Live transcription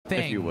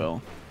thing, if you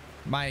will.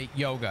 My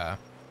yoga.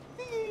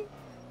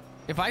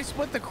 If I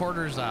split the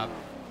quarters up,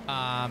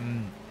 I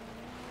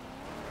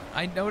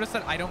notice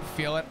that I don't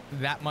feel it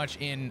that much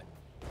in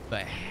the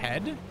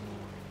head,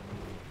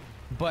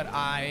 but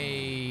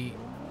I'm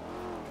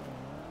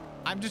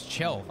just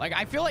chill. Like,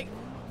 I feel like,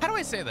 how do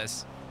I say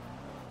this?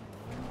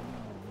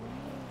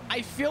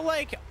 I feel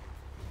like,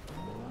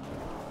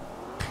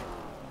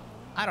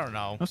 I don't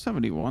know. No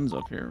 71s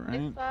up here, right?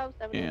 65,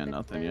 76, Yeah,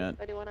 nothing yet.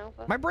 31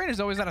 alpha. My brain is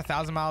always at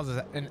 1,000 miles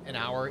an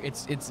hour.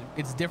 It's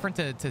different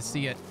to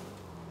see it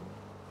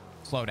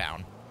slow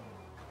down.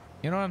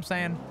 You know what I'm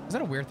saying? Is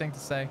that a weird thing to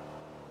say?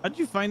 How'd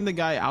you find the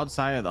guy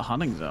outside of the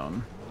hunting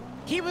zone?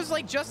 He was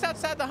like just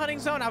outside the hunting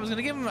zone. I was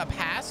gonna give him a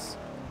pass,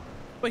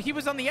 but he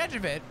was on the edge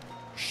of it,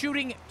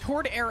 shooting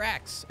toward Air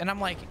X, and I'm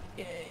like,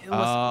 listen,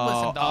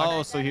 dog.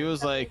 Oh, so he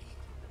was like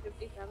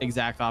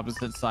exact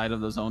opposite side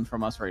of the zone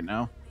from us right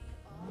now.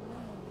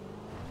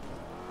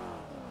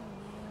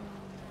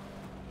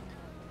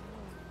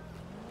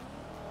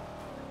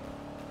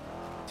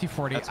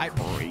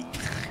 T40.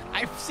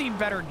 I've seen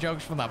better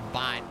jokes from the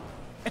bot.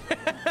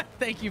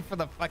 Thank you for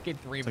the fucking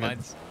 3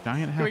 months.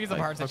 Giant Can we get some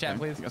hearts in chat,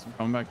 please? I guess I'm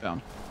coming back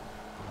down.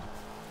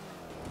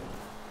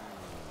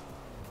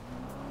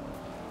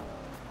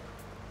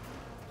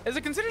 Is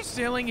it considered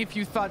stealing if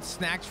you thought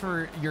snacks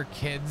for your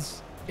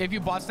kids? If you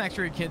bought snacks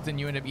for your kids and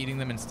you end up eating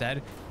them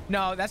instead?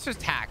 No, that's just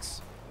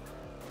tax.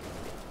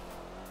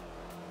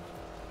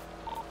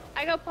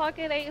 I got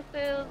pocket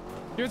aces.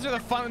 Here's the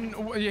fun.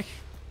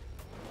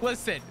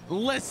 Listen,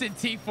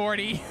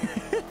 T40.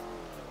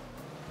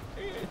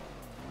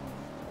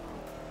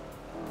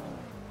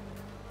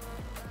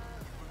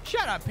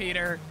 Shut up,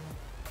 Peter.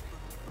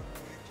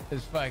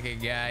 This fucking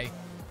guy.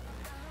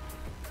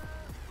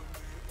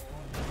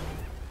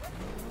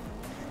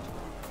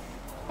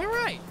 All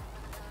right.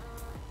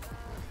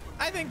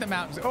 I think the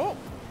mountains. Oh,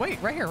 wait,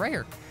 right here, right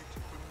here.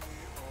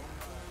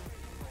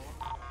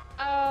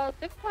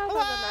 6,000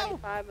 has a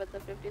 95 at the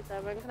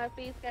 57. Can I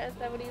please get a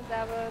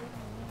 77?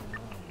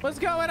 What's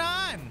going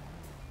on?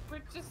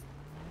 We're just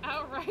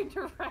out riding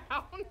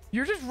around.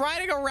 You're just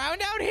riding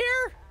around out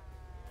here?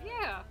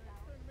 Yeah.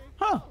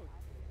 Huh.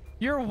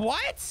 You're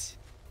what?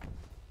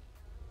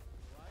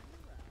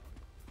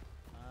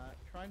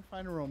 Try and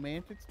find a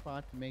romantic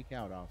spot to make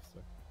out,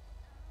 officer.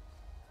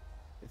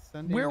 It's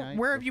Sunday night.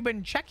 Where have you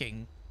been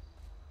checking?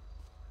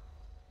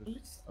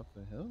 Just up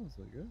the hills,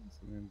 I guess.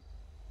 I mean,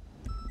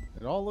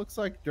 it all looks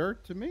like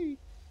dirt to me.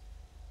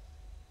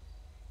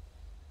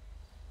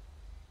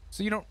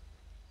 So you don't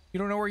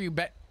know where you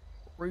bet?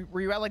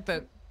 Were you at like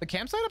the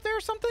campsite up there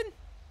or something?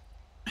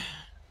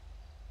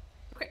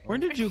 Okay. Where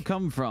did you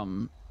come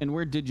from, and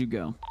where did you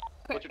go?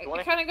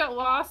 I kind of got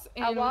lost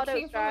and came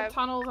from drive. the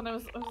tunnels, and I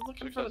was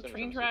looking for the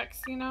train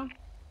tracks, you know.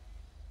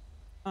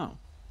 Oh.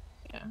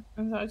 Yeah,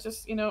 and so it's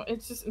just, you know,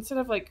 it's just instead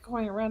of like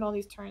going around all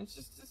these turns,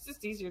 it's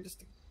just easier just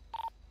to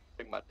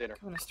go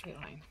in a straight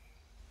line.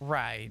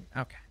 Right.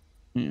 Okay.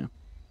 Yeah.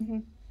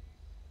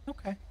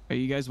 Okay. Are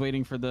you guys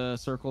waiting for the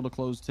circle to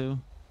close too?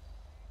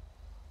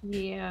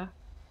 Yeah.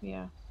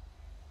 Yeah.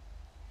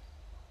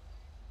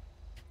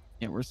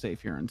 Yeah, we're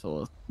safe here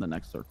until the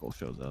next circle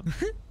shows up.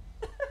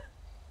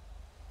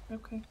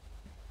 Okay.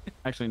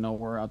 Actually, no,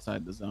 we're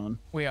outside the zone.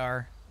 We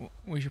are.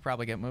 We should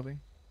probably get moving.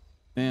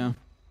 Yeah.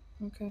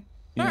 Okay.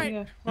 All right.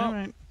 Yeah. Well, all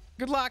right.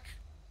 Good luck.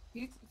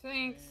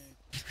 Thanks.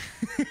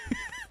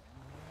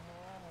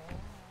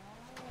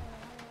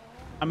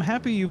 I'm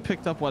happy you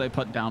picked up what I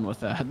put down with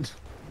that.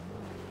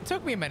 It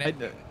took me a minute.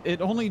 It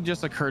only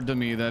just occurred to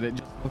me that it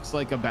just looks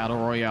like a battle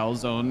royale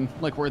zone,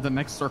 like where the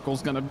next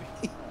circle's gonna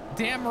be.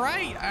 Damn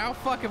right. I'll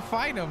fucking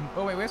find them.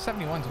 Oh wait, we have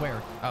 71s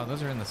where? Oh,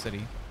 those are in the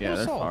city. Yeah,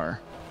 they're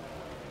far.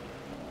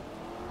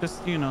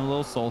 Just, you know, a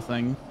little soul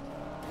thing.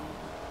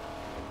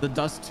 The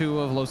Dust 2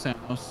 of Los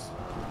Angeles.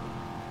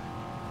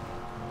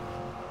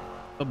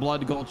 The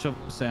Blood Gulch of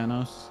Los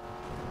Angeles.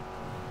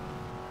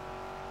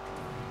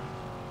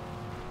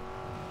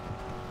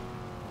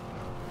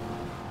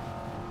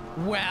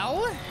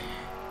 Well,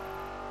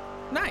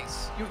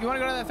 nice. You want to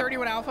go to that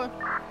 31 Alpha?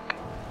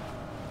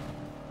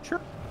 Sure.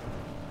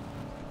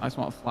 I just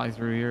want to fly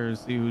through here and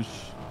see who's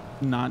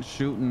not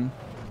shooting.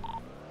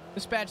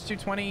 Dispatch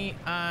 220.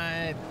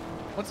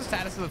 What's the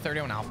status of the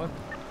 31 Alpha?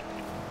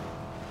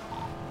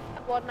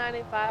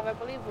 195. I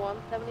believe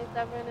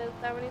 177 is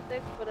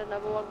 76, but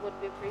another one would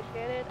be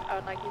appreciated. I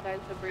would like you guys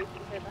to briefly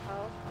clear the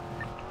house.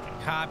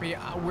 Copy.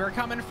 We're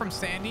coming from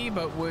Sandy,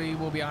 but we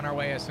will be on our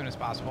way as soon as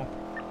possible.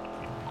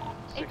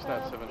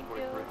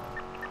 69743.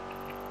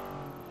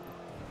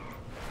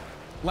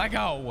 Let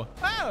go.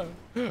 Oh.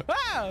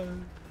 Oh.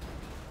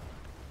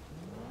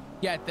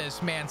 Get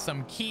this man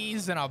some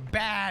keys and a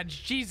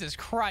badge. Jesus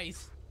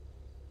Christ.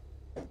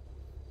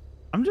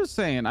 I'm just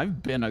saying,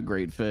 I've been a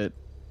great fit.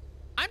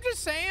 I'm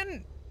just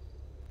saying,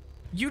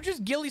 you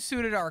just ghillie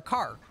suited our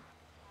car.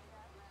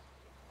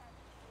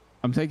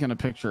 I'm taking a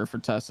picture for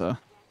Tessa.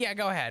 Yeah,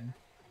 go ahead.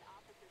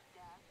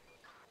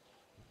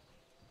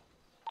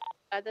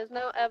 There's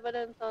no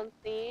evidence on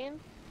scene.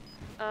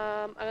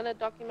 I'm gonna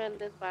document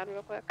this van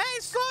real quick. Hey,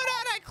 slow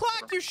down. I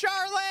clocked you,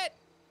 Charlotte.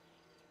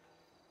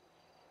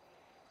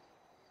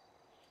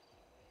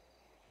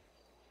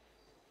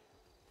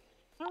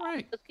 All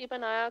right. Just keep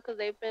an eye out because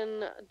they've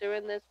been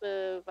doing this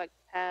with like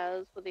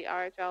Paz with the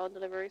RHL and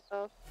delivery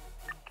stuff.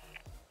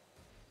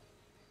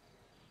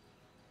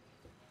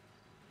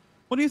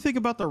 What do you think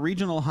about the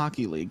regional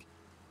hockey league?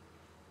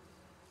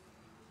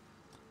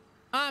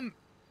 Are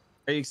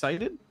you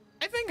excited?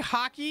 I think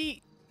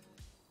hockey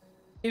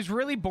is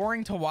really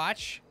boring to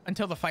watch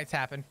until the fights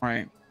happen.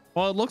 Right.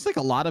 Well, it looks like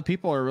a lot of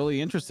people are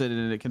really interested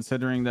in it,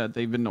 considering that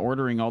they've been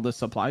ordering all the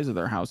supplies of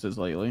their houses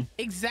lately.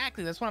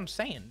 Exactly. That's what I'm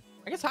saying.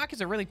 I guess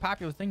hockey's a really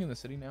popular thing in the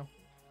city now.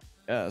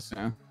 Yes.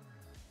 Yeah.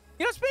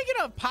 You know, speaking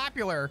of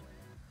popular,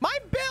 my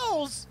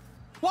Bills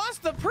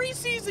lost the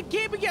preseason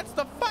game against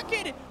the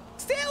fucking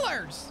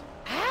Steelers.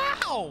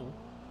 How?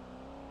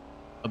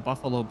 The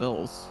Buffalo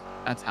Bills.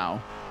 That's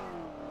how.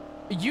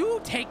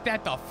 You take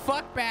that the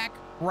fuck back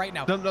right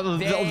now.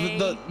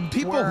 The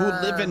people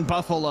who live in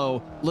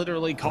Buffalo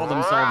literally call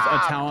themselves a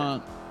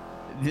town.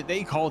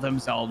 They call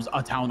themselves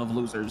a town of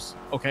losers.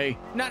 Okay.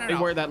 No. They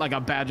wear that like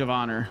a badge of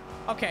honor.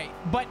 Okay,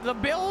 but the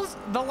Bills,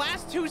 the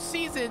last 2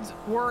 seasons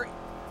were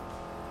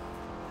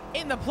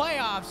in the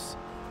playoffs,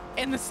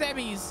 in the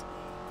semis,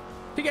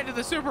 to get to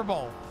the Super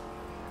Bowl.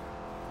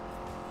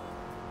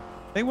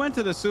 They went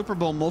to the Super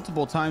Bowl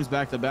multiple times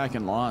back to back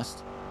and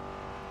lost.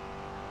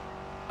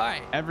 All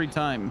right. Every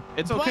time.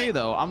 It's okay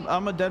though.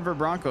 I'm a Denver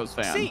Broncos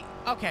fan. See,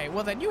 okay,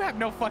 well then you have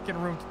no fucking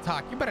room to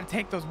talk. You better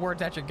take those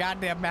words out your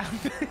goddamn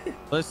mouth.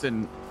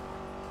 Listen,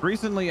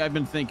 recently I've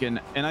been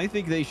thinking, and I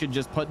think they should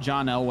just put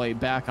John Elway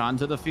back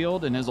onto the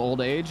field in his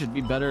old age. It'd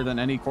be better than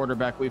any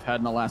quarterback we've had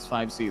in the last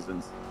 5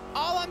 seasons.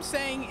 All I'm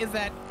saying is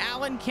that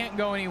Allen can't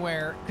go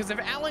anywhere, because if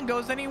Allen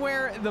goes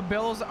anywhere, the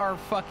Bills are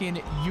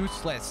fucking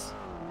useless.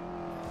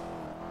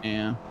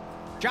 Yeah.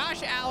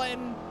 Josh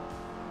Allen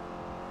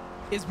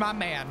is my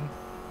man.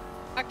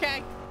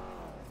 Okay.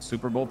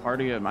 Super Bowl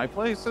party at my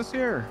place this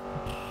year.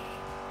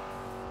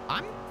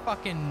 I'm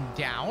fucking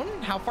down.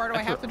 How far do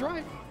I have to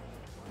drive?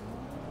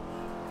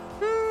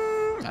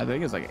 I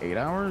think it's like 8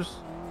 hours.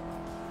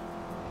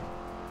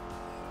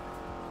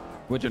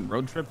 Which in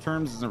road trip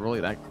terms isn't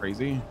really that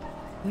crazy.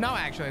 No,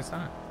 actually, it's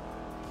not.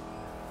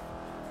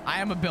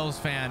 I am a Bills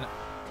fan.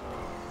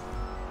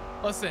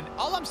 Listen,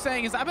 all I'm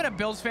saying is I've been a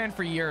Bills fan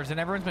for years, and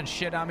everyone's been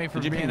shit on me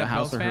for being a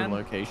Bills fan.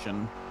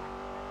 Location?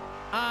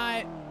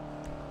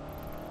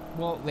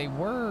 Well, they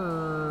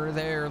were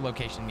their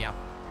location, yeah.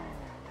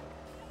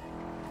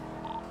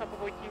 Papa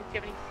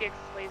 1476,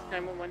 please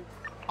 911.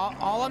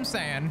 All I'm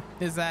saying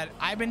is that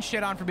I've been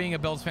shit on for being a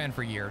Bills fan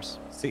for years.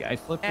 See, I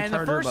flipped the and the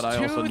charger, first but I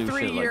also do 2-3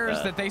 shit years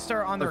like that they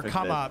start on their Perfect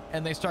come fit. up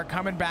and they start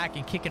coming back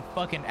and kicking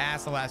fucking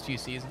ass the last few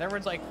seasons,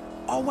 everyone's like,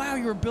 oh wow,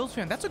 you're a Bills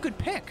fan, that's a good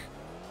pick.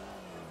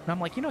 And I'm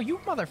like, you know, you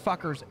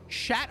motherfuckers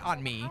shat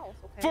on me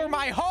for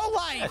my whole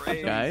life.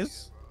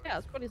 Guys? Yeah,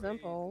 it's pretty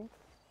simple.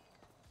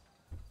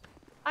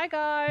 Hi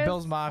guys.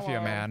 Bills Mafia,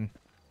 Hello. man.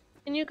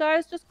 Can you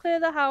guys just clear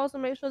the house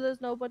and make sure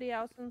there's nobody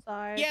else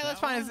inside? Yeah, that's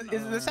fine. Is it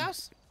this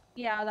house?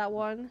 Yeah, that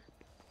one.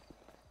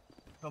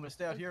 I'm gonna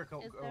stay out here Is there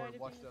or anything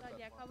watch inside? that.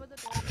 Yeah, cover the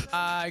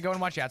door. Go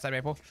and watch the outside,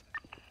 Maple.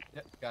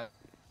 Yep, got it.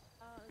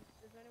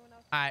 Is there anyone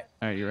else? All right.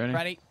 All right, you ready?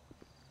 Ready?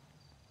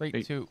 3,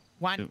 Three, 2,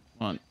 1. 2,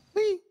 1.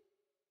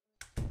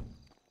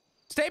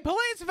 Stay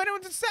police. If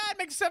anyone's inside,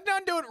 make yourself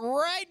known. Do it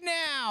right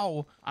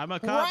now. I'm a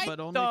cop, right but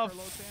only the for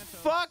Los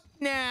Santos. fuck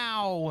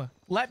now.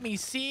 Let me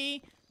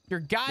see your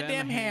goddamn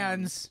Them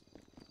hands.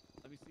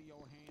 Let me see your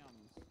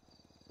hands.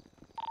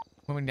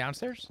 Moving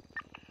downstairs.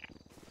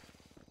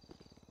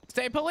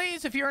 Stay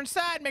police. If you're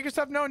inside, make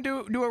yourself known.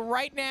 Do it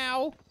right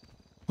now.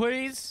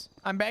 Please.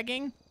 I'm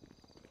begging.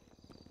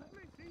 Let me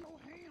see your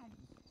hands.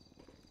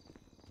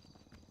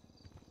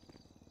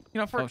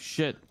 You know, for Oh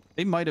shit.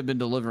 They might have been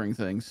delivering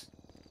things.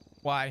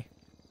 why?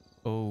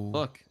 Oh.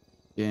 Look.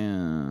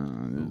 Yeah.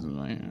 This is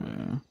my,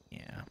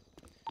 Yeah.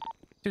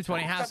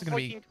 220 house is gonna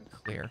be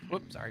clear.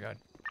 Whoops. Sorry. Go ahead.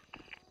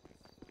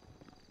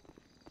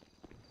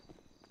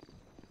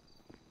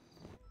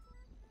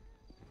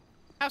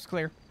 House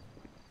clear.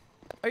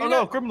 Oh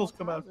no, criminals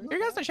come out. Are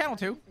you guys on channel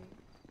 2?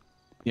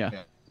 yeah.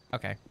 Yeah.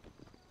 Okay.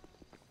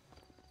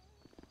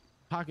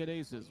 Pocket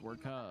aces were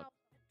cut.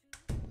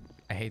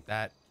 I hate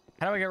that.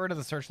 How do I get rid of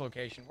the search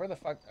location? Where the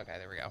fuck? Okay,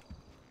 there we go.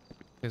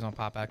 Please don't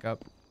pop back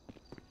up.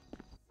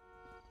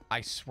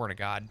 I swear to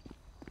God.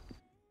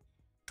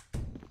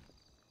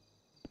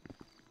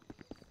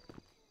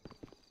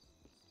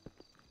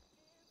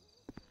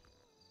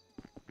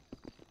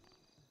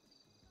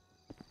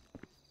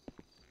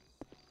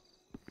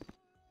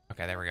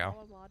 Okay, there we go.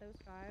 Autos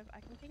drive.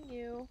 I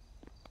continue.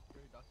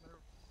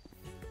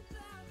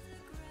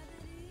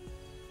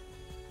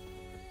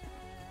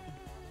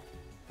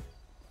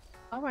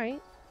 All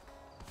right.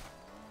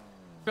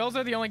 Bills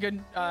are the only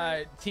good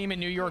team in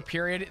New York,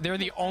 period. They're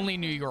the only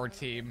New York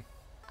team.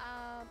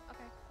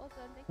 Okay. Well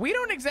done. Thank We you.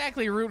 don't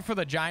exactly root for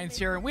the Giants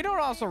here. We don't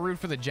also root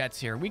for the Jets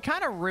here. We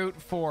kind of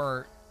root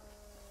for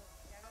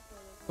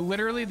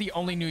literally the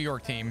only New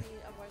York team.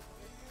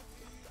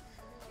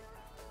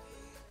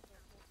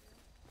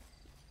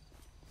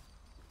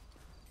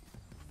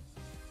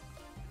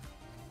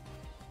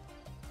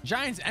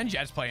 Giants and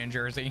Jets play in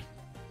Jersey.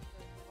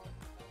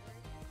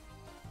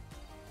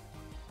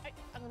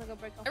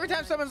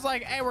 time someone's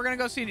like, "Hey, we're gonna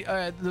go see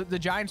the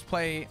Giants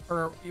play,"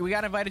 or we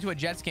got invited to a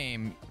Jets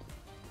game,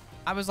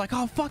 I was like,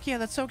 "Oh fuck yeah,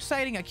 that's so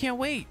exciting! I can't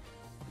wait."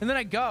 And then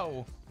I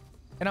go,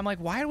 and I'm like,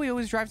 "Why do we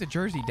always drive to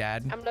Jersey,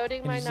 Dad?" I'm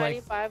loading my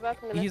 95 up.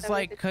 He's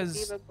like,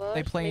 "Cause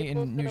they play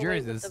in New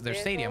Jersey. This is their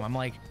stadium." I'm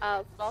like,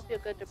 "Off, you're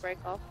good to break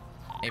off."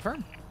 Hey,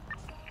 firm.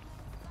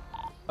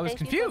 I was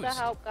Thank you confused. for the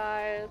help,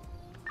 guys.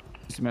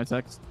 You see my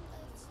text?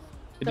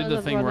 It did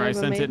the thing where I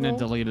sent it and it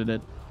deleted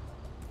it.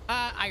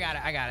 I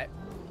got it.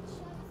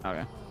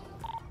 Okay.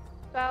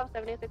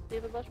 1276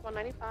 Beaver Bush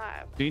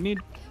 195. Do you need?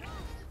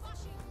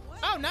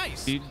 Oh,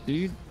 nice. Do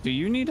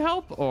you need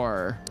help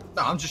or?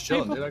 No, I'm just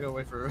chilling, dude. I gotta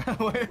wait for.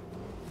 Okay.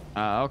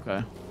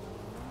 All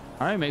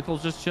right,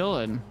 Maple's just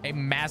chilling. A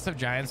massive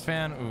Giants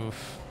fan.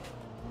 Oof.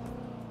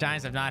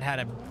 Giants have not had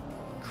a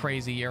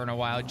crazy year in a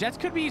while. Jets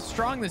could be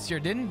strong this year.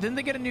 Didn't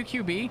they get a new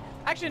QB?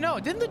 Actually, no.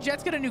 Didn't the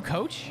Jets get a new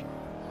coach?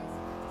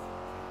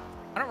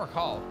 I don't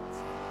recall.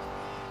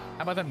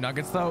 How about them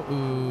Nuggets though?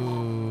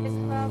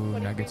 Ooh,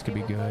 Nuggets could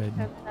be good.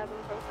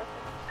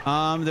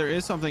 There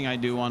is something I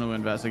do want to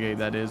investigate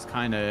that is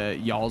kind of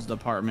y'all's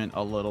department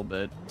a little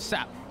bit.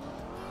 Stop.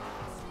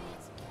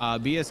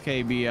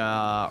 BSK be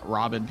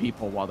robbing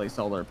people while they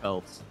sell their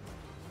pelts.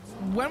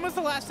 When was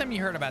the last time you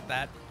heard about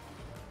that?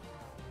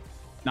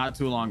 Not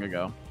too long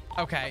ago.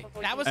 Okay,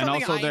 that was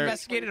something I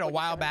investigated a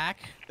while back.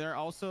 They're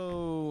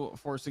also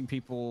forcing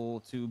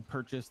people to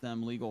purchase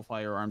them legal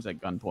firearms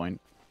at gunpoint.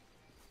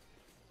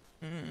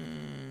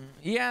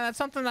 Yeah, that's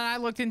something that I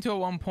looked into at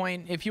one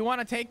point. If you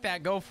want to take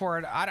that, go for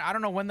it. I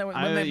don't know when they've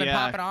been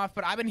popping off,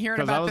 but I've been hearing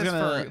about this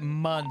for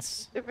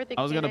months.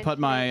 I was gonna put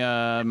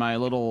my my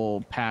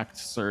little packed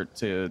cert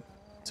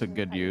to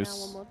good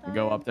use.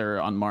 Go up there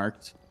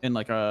unmarked in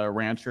like a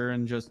rancher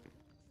and just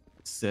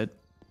sit.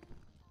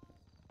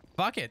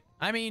 Fuck it.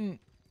 I mean,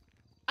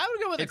 I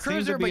would go with a cruiser,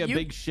 seems to be but a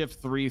big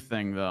shift 3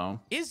 thing though.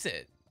 Is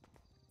it?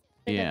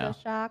 Yeah.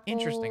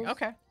 Interesting.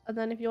 Okay. And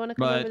then if you want to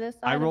come over this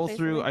side, I roll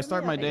through. I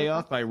start my day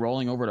off by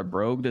rolling over to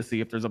Brogue to see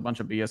if there's a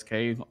bunch of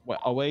BSK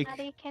awake.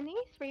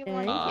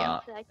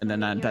 And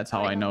then that's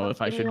how I know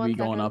if I should be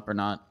going up or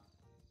not.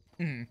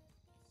 Mm.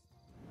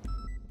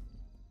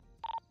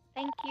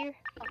 Thank you.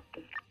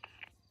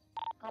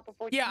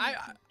 Yeah,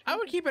 I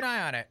would keep an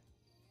eye on it.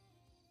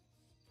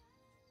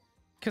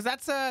 Cause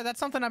that's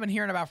something I've been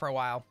hearing about for a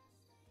while.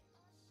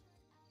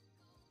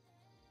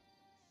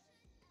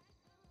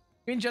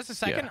 In just a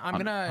second, Yeah, I'm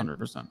gonna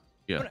 100%.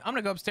 Yeah. I'm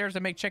gonna go upstairs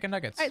and make chicken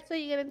nuggets. All right, so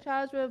you get in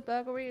charge with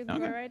burglary and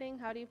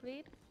joyriding. How do you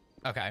plead?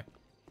 Okay.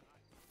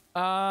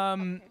 What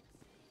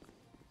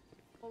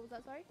was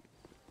that? Sorry.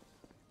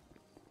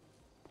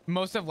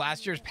 Most of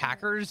last year's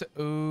Packers.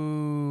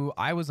 Ooh,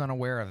 I was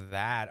unaware of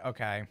that.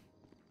 Okay.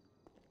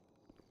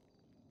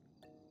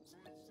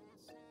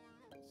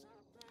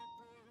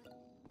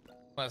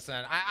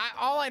 Listen,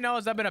 all I know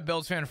is I've been a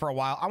Bills fan for a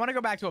while. I want to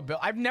go back to a Bill.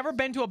 I've never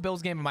been to a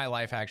Bills game in my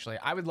life, actually.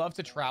 I would love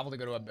to travel to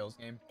go to a Bills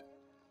game.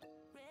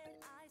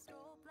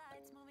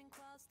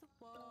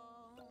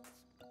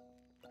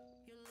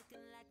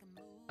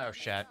 Oh,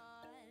 shit.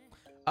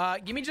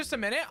 Give me just a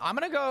minute. I'm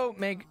going to go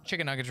make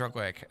chicken nuggets real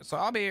quick. So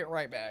I'll be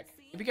right back.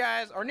 If you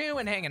guys are new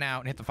and hanging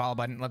out, hit the follow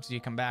button. Love to see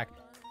you come back.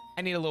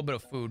 I need a little bit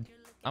of food.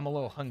 I'm a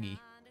little hungry.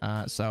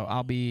 So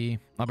I'll be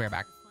right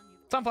back.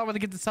 Sunflower with the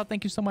Get This Up.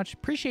 Thank you so much.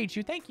 Appreciate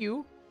you. Thank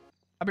you.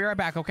 I'll be right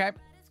back, okay?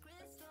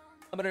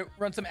 I'm going to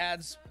run some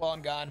ads while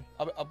I'm gone.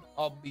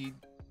 I'll be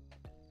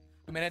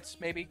 2 minutes,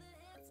 maybe.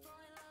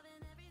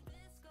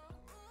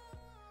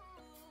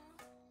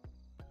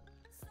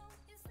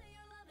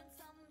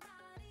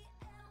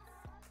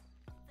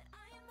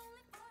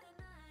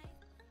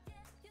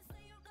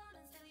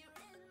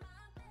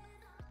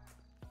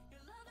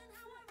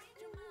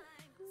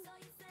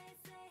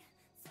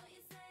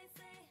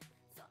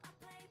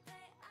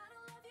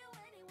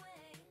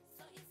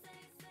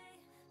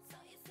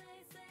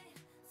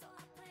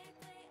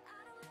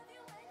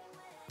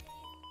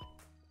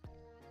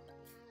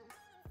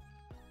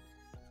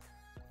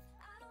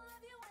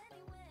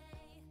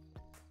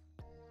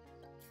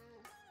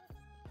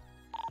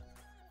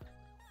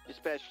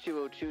 Dispatch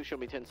 202, show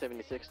me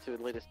 1076 to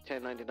the latest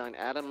 1099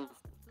 Adam,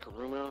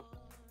 Karuma,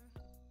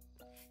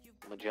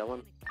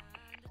 Magellan.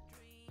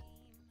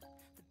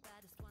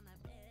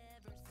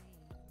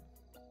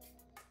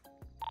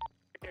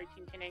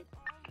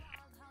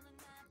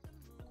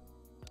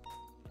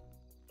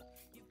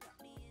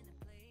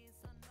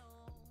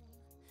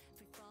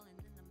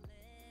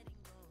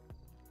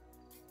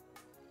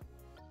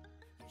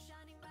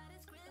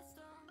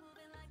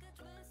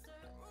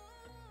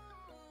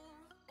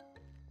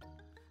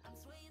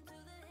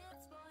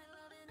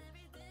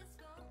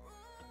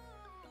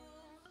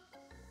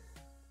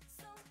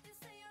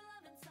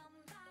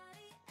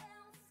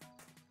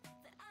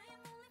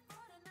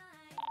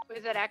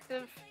 Is that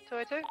active,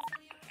 202?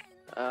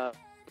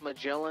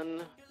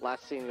 Magellan,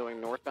 last seen going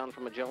northbound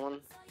from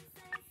Magellan.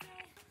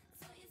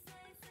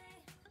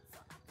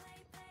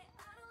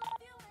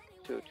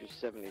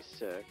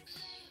 20276.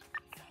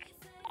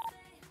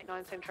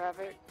 Ignoring same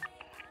traffic.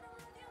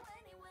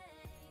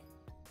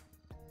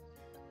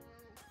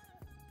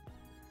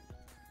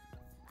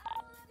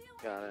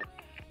 Got it.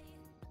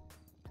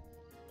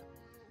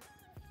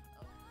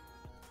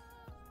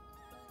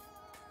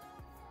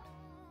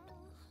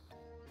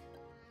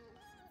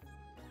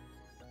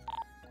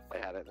 I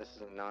had it. This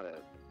is not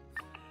it.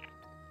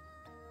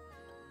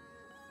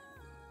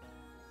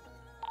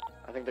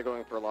 I think they're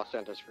going for Los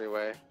Santos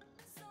Freeway.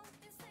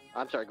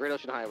 I'm sorry, Great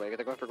Ocean Highway.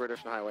 They're going for Great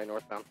Ocean Highway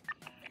northbound.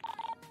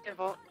 Good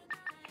vote.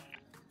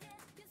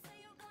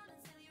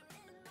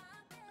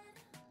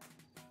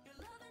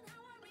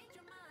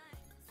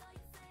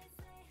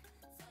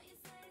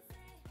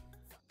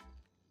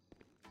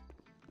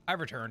 I've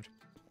returned.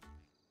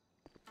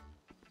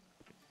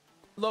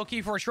 Low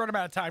key for a short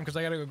amount of time because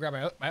I gotta go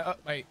grab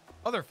my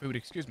other food.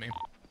 Excuse me.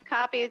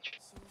 Copy. It's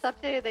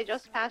updated. They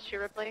just passed you,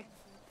 Ripley.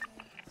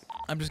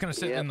 I'm just gonna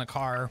sit in the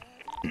car.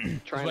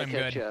 Trying to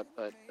catch up,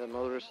 but the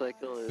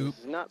motorcycle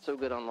is not so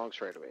good on long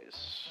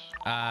straightaways.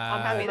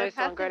 I'm happy they're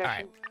passing. Great all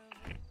Ocean.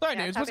 right. Sorry,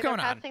 dudes. What's going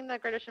on? Passing the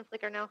Great Ocean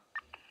Flicker now.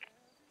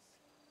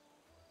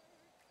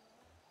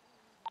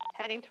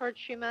 Heading towards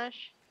Shumash.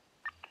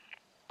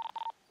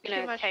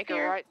 Gonna take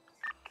a right.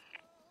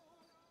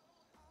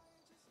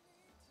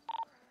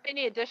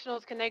 Any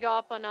additionals? Can they go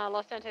up on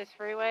Los Santos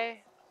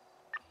Freeway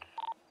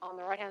on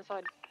the right-hand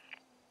side?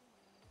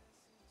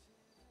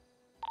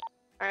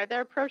 All right,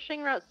 they're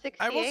approaching Route 68.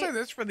 I will say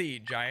this for the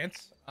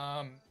Giants.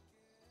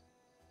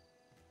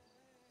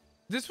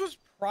 This was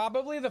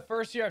probably the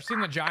first year I've seen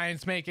the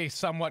Giants make a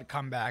somewhat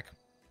comeback.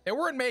 They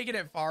weren't making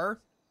it far,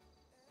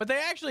 but they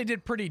actually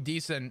did pretty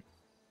decent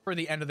for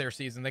the end of their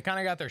season. They kind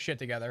of got their shit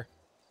together.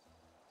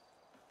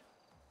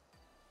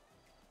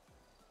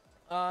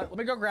 Let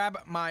me go grab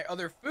my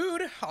other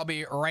food. I'll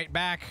be right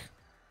back.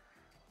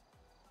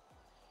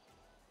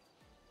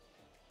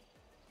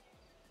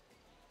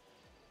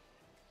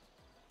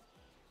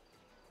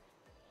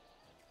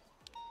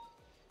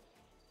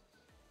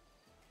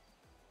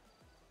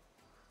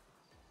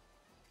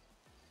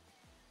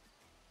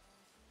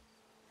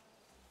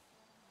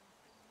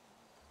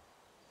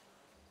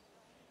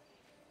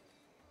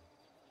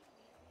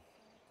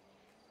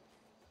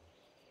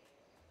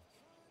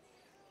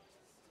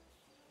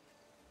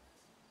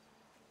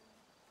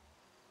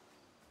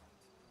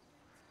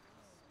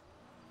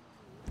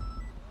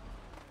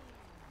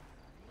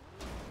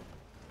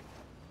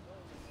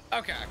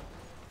 Okay.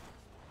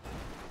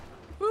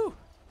 Woo.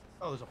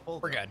 Oh, there's a pole.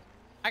 We're good.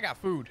 I got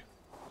food.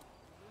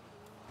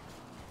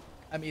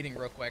 I'm eating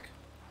real quick.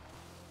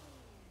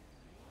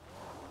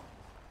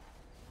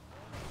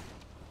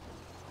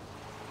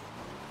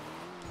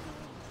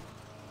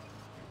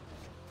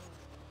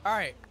 All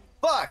right.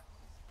 Fuck.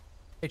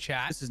 Hey,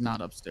 chat. This is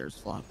not upstairs,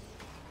 Flop.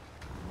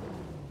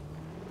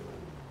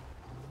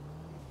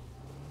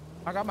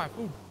 I got my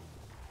food.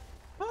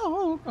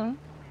 Oh, okay.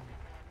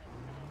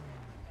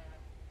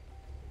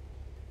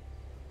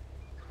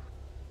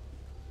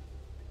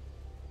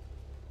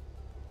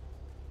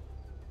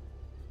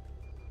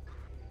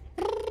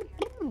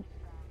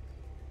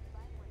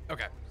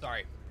 Okay,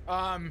 sorry.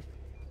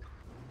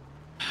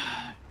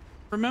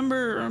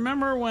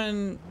 Remember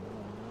when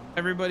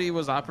everybody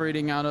was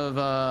operating out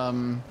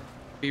of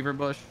Beaver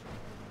Bush?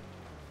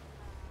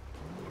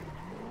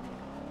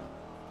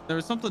 There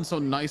was something so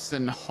nice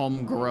and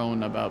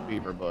homegrown about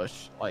Beaver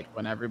Bush, like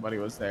when everybody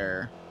was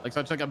there, like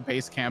such like a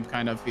base camp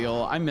kind of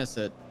feel. I miss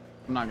it.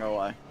 I'm not gonna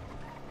lie.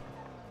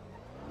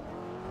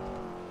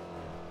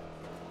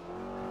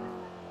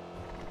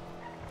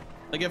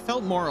 Like it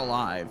felt more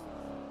alive,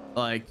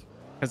 like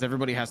because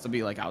everybody has to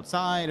be like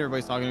outside,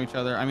 everybody's talking to each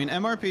other. I mean,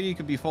 MRPD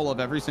could be full of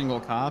every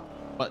single cop,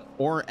 but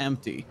or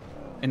empty,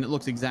 and it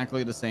looks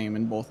exactly the same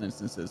in both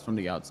instances from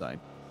the outside.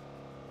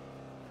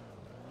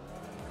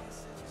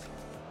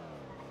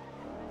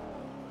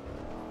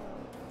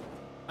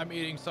 I'm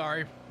eating,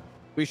 sorry.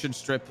 We should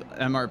strip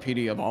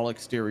MRPD of all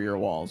exterior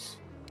walls.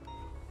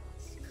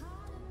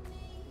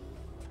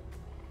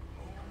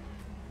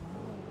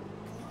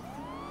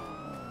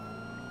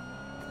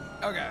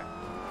 Okay.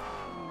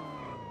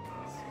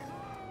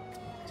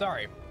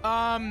 Sorry.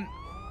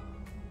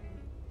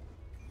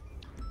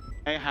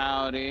 Hey,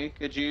 howdy.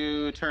 Could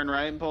you turn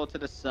right and pull to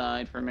the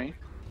side for me?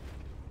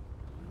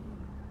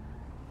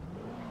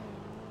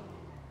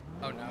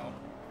 Oh no.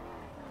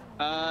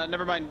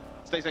 Never mind.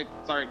 Stay safe.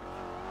 Sorry.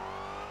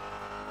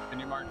 Can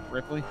you mark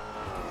Ripley?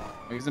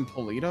 He's in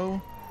Polito?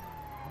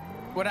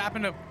 What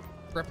happened to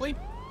Ripley?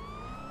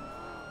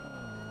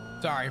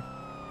 Sorry.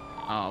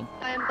 Oh.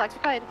 Times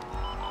occupied.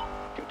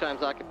 2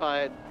 times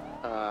occupied.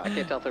 I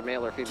can't tell if they're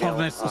male or female. 12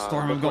 minutes to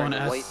storm. I'm going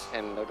S. White,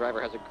 and the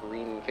driver has a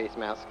green face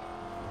mask.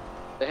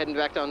 They're heading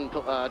back down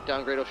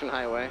Great Ocean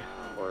Highway,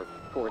 or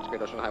towards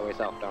Great Ocean Highway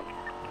southbound.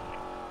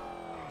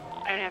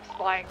 I don't have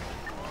spikes.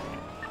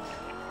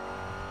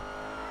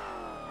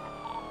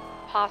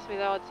 Pass me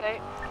though, I'd say.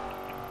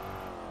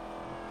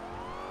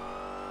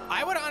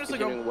 I would honestly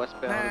go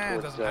westbound it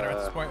towards, doesn't matter at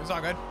this point. It's all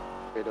good.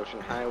 Great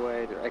Ocean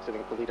Highway. They're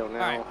exiting Polito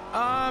now.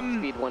 All right.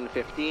 Speed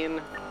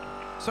 115.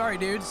 Sorry,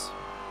 dudes.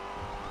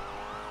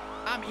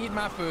 I'm eating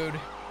my food.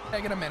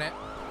 Taking a minute.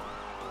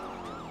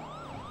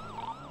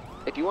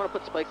 If you want to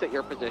put spikes at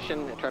your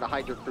position and try to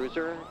hide your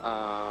cruiser,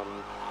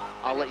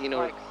 I'll let you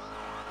know. Spikes.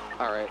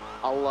 All right.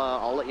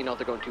 I'll let you know if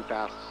they're going too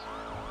fast.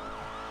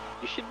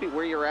 You should be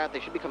where you're at. They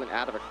should be coming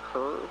out of a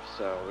curve,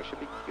 so we should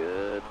be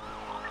good.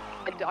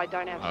 I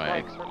don't have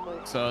Alright. spikes, Ripley.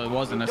 So it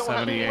wasn't a Don't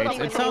have any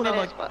 78. It sounded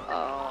like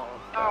Oh,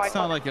 it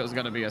sounded like it was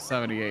gonna be a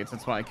 78.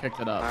 That's why I kicked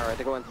it up. All right,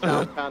 they're going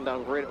southbound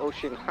down Great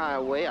Ocean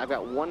Highway. I've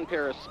got one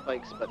pair of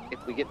spikes, but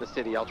if we get in the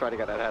city, I'll try to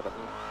get ahead of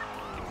them.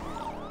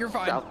 You're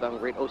fine. Southbound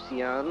Great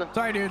Ocean.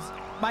 Sorry, dudes.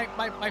 My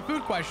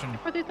food question.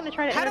 Are they going to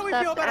try to How do we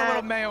feel about a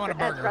little mayo on a at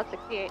burger? Route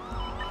 68?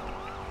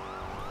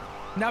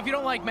 Now, if you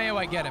don't like mayo,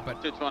 I get it,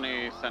 but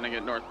 220 sending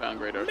it northbound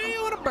Great Ocean.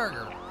 mayo on a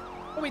burger.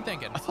 What are we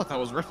thinking? I thought that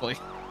was Ripley.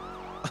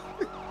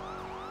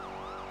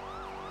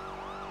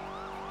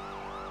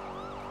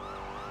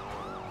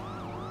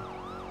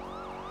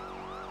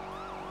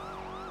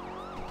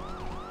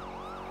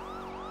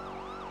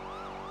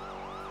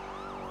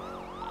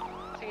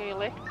 Taking a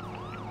lift.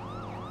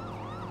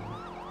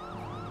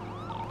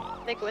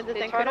 Think when's the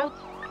thing Turtle?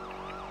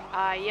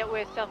 Yeah,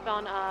 we're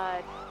southbound,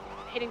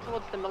 heading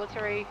towards the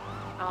military.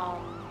 Are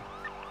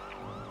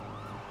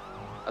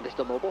they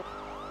still mobile?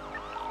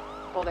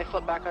 Well, they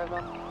flip back over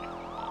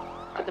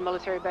to the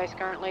military base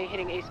currently,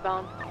 heading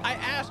eastbound. I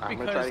asked I'm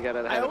gonna because try to get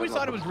ahead I of always them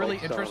thought it on was the really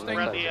spike zone. interesting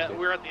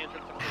We're at the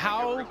entrance. Of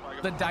how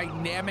the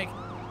dynamic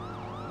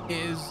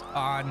is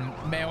on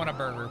mayo on a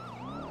burger.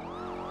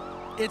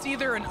 It's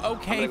either an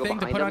okay thing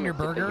to put on your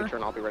burger,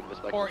 I'll be ready to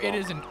spike or as well. it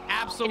is an Heading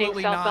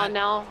absolutely southbound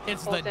not. now.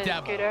 It's the Full send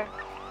devil. Scooter.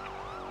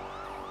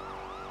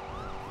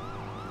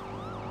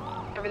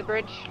 Over the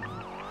bridge.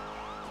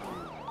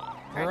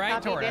 Right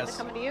Copy, toward Dan, us.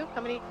 coming to you.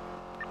 Coming to you.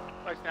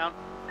 Spikes down.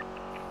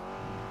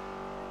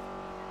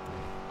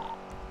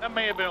 That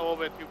may have been a little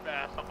bit too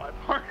fast on my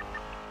part.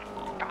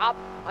 Up.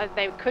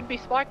 They could be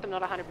spiked. I'm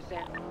not 100%.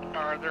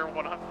 Or they're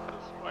 100%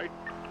 spiked.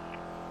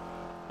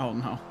 Oh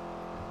no.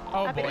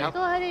 Oh Copy, boy.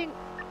 still heading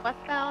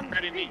westbound.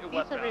 Ready to meet East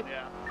westbound, of-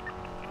 yeah.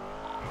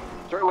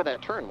 It's right where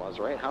that turn was,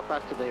 right? How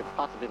fast could they have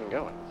possibly been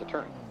going? It's a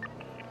turn.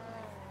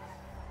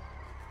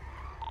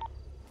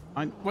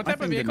 What my type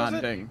of thing did vehicle is not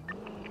it? ding.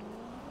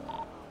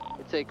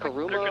 It's a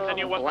Continue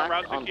Karuma westbound black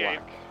Route on 68.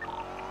 black.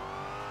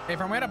 Hey,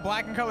 from we had a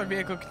black and colored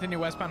vehicle continue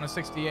westbound on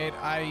 68.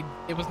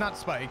 It was not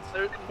spiked.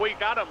 We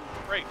got them.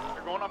 Great.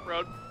 They're going off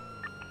road.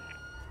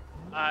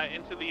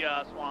 Into the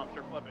swamps.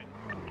 They're flipping.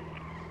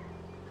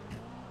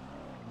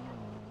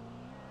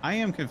 I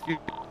am confused.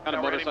 Got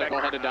a motorcycle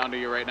headed down to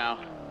you right now.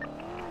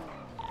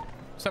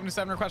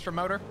 77 request for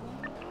motor.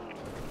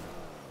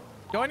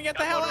 Going to get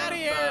the hell out of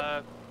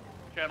here.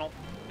 Channel.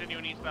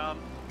 Continuing eastbound.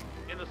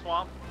 In the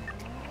swamp.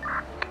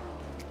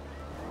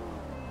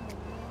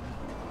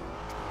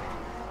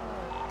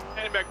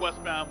 Heading back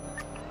westbound.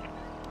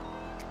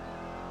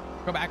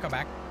 Go back. Go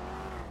back.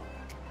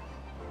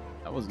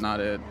 That was not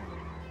it.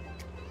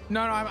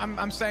 No,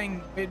 I'm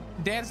saying it.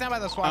 Dan's down by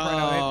the swamp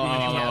right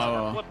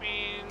Oh. We're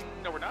flipping.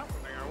 No, we're not.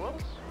 We're making our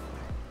wheels.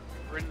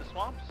 We're in the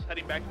swamps,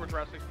 heading back towards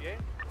Route 68.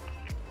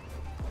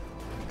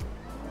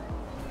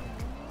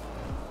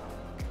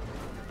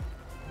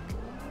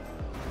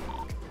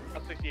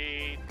 Route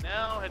 68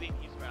 now, heading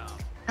eastbound.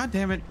 God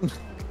damn it.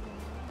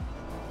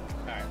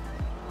 Alright.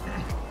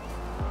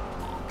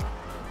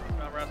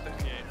 Eastbound Route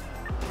 68.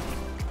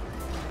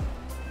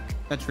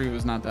 That tree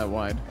was not that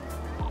wide.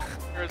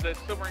 There's a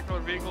silver and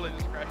colored vehicle that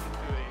just crashed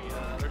into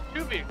a. There's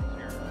two vehicles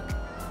here.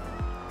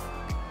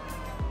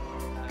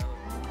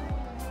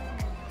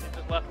 It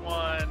just left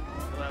one,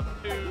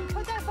 left two.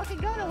 Put that fucking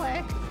gun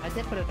away. I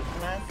did put it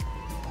in last.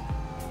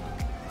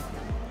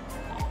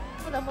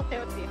 Hold on, we'll stay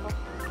with the vehicle.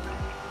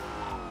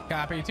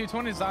 Copy.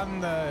 220 is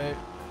on the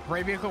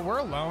gray vehicle. We're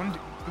alone.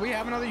 Do we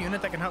have another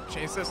unit that can help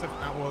chase us? If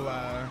not, we'll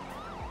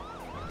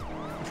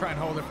try and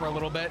hold it for a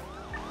little bit.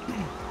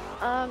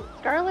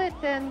 Scarlet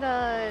and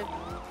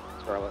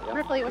Scarlet, yeah.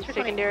 Ripley, what's your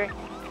secondary?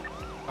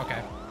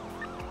 Okay.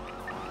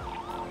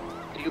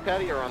 Do you,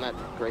 Patty, or on that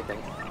gray thing?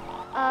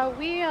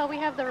 We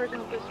have the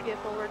original boost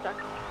vehicle. We're done.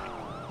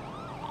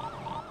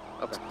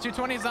 Okay.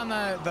 220 is on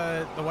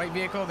the white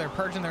vehicle. They're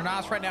purging their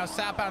NOS right now.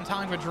 Southbound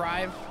Tongva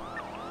Drive.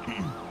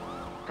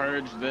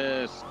 Purge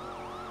this.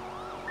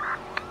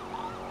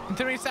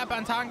 Continuing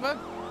southbound Tongva.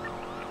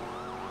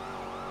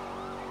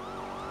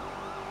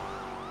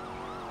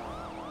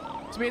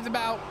 Speed's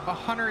about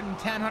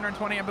 110,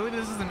 120. I believe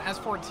this is an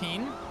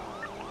S14.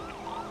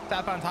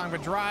 Southbound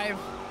Tongva Drive.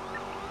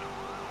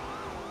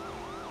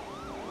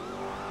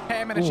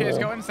 Hey, I'm gonna chase.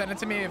 Go ahead and send it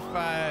to me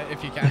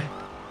if you can.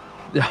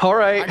 All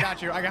right. I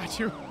got you. I got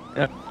you.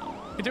 Yeah.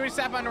 Continuing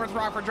southbound North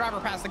Rockford. Driver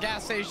past the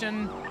gas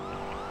station.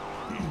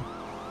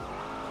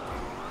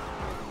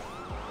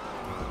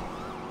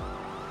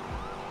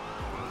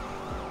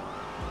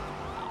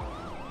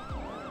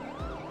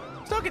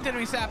 Still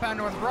continuing southbound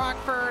North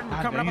Rockford.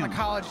 We're coming up on the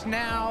college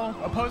now.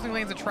 Opposing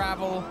lanes of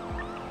travel.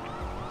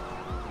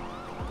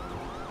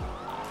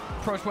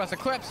 Approach West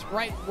Eclipse.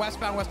 Right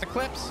westbound West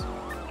Eclipse.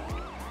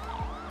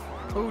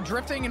 Ooh,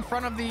 drifting in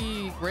front of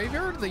the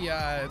graveyard.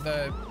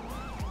 The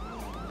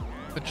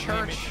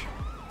church.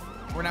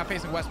 We're now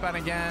facing westbound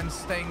again.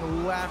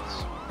 Staying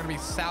left. We're gonna be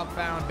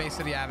southbound Bay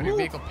City Avenue.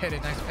 Vehicle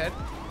pitted. Nice pit.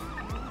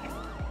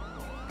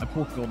 I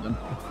pulled them.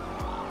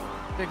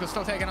 Vehicle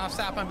still taking off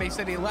southbound Bay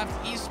City,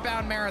 left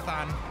eastbound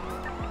Marathon.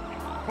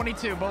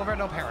 22 Boulevard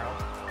Del Perro.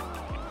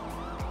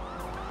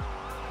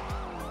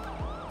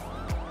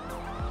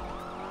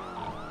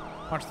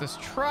 Watch this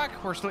truck.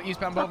 We're still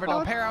eastbound Boulevard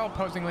Del Perro,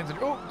 opposing lanes.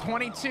 Oh,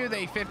 22.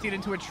 They 50'd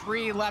into a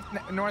tree,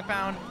 left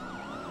northbound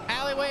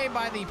alleyway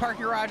by the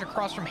parking garage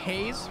across from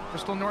Hayes. We're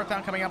still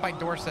northbound coming out by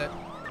Dorset.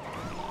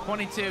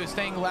 22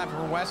 staying left.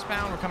 We're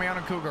westbound. We're coming out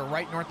on Cougar.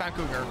 Right northbound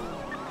Cougar.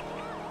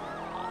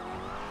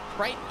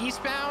 Right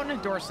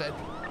eastbound Dorset.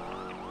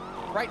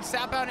 Right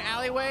southbound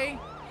alleyway.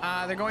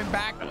 They're going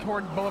back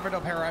toward Boulevard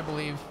Del Perro, I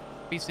believe.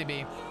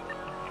 BCB.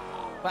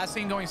 Last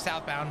scene going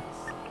southbound.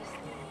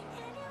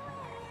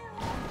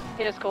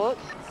 Hit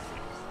escorts.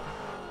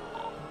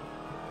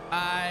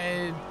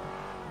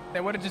 They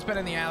would have just been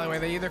in the alleyway.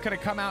 They either could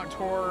have come out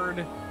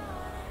toward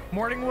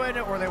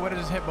Morningwood or they would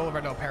have just hit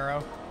Boulevard Del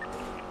Perro.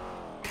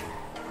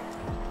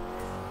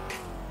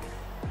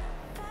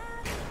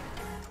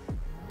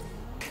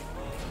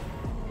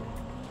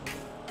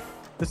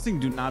 This thing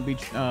do not be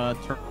Oh,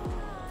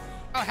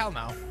 hell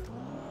no.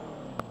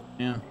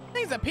 Yeah. This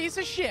thing's a piece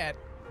of shit.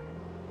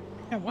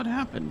 Yeah, what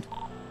happened?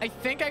 I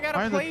think I got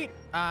a plate.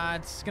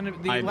 It's gonna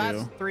the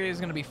last three is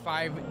gonna be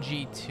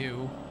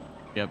 5G2.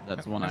 Yep,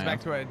 that's one I have.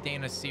 Back to a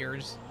Dana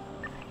Sears.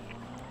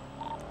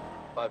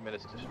 5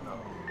 minutes to show.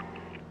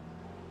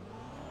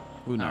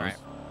 Who knows? All right.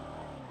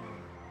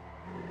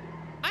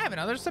 I have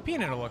another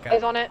subpoena to look at.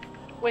 Is on it.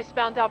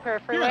 Westbound Del Perro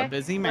Freeway. You're a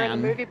busy We're in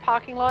man. the movie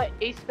parking lot.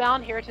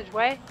 Eastbound Heritage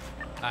Way.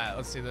 All right,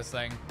 let's see this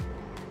thing.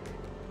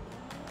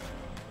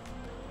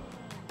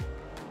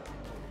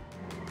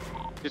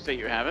 Just say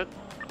you have it.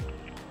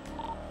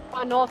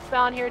 On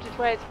northbound Heritage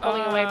Way, it's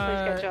pulling away.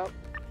 Please catch up.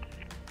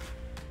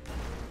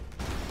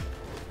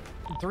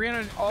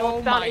 300. Oh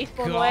Northbound my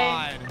Eastbourne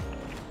god.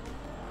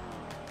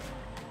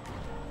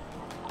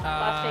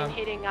 Last scene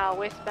hitting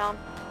westbound.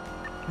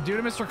 Due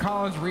to Mr.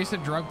 Collins'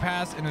 recent drug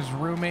pass and his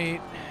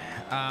roommate,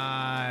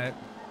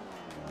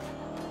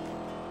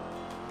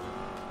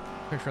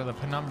 picture of the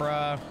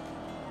penumbra.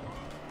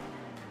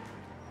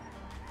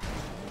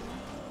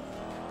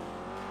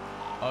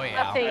 Oh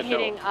yeah. Last scene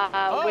hitting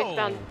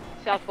westbound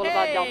South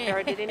Boulevard Del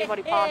Perro. Did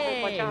anybody pass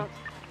it by chance?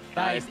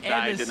 Nice.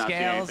 I did not see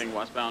anything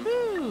westbound.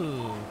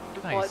 Ooh,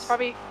 Well, nice. it's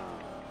probably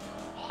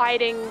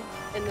hiding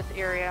in this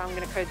area. I'm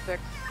gonna code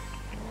 6.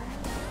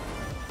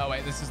 Oh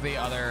wait, this is the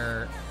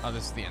other. Oh,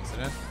 this is the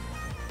incident.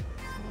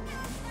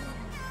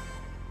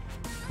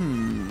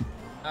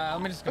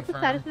 Let me just What's the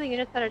confirm. status of the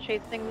units that are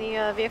chasing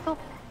the vehicle?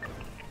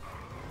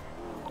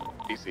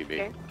 DCB.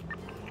 Okay.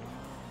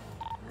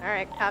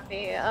 Alright,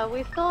 copy.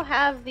 We still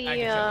have the I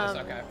can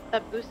check this, okay. the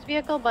boost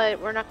vehicle, but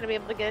we're not going to be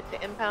able to get it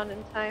to impound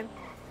in time.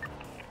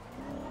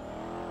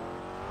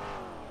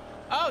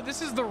 Oh,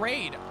 this is the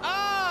raid.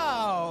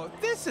 Oh,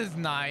 this is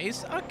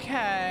nice.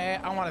 Okay,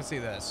 I want to see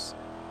this.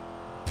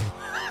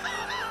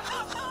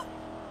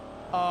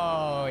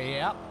 Oh,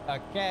 yep.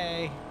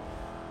 Okay.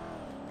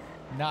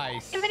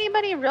 Nice. If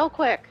anybody real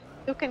quick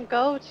who can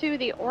go to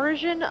the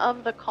origin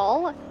of the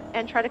call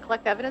and try to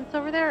collect evidence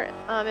over there,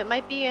 it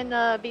might be in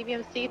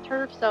BBMC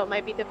turf, so it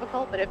might be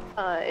difficult, but if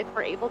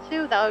we're able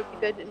to, that would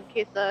be good in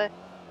case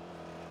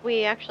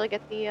we actually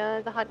get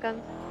the hot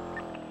guns.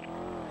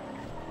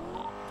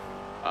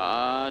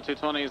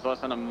 220 is less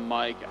than a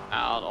mic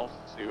out. I'll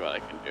see what I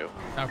can do.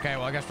 Okay,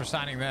 well, I guess we're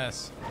signing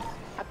this.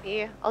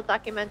 Copy. I'll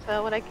document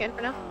what I can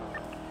for now.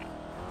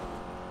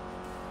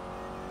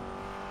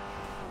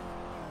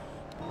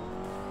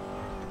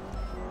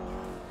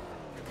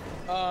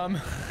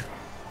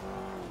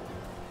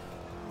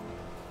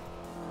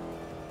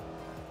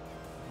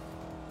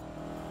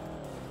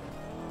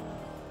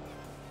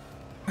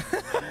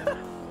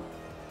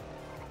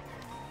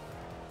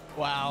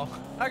 Wow.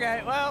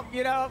 Okay, well,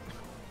 you know,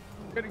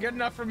 good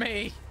enough for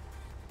me.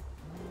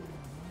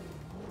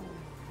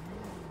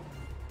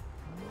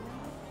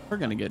 We're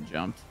gonna get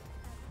jumped.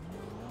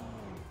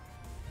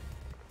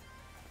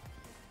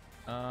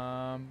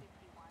 All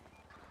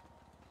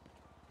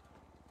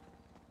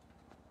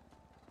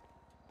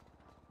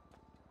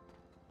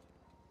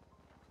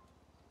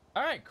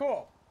right,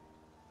 cool.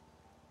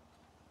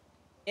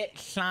 It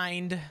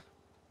signed.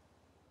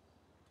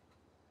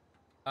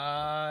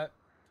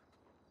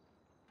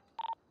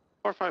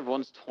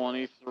 451's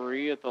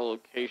 23 at the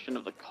location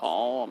of the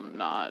call. I'm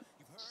not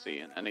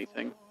seeing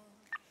anything.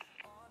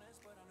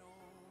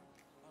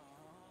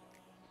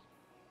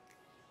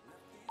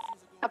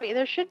 Copy.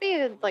 There should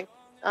be like,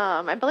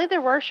 I believe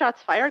there were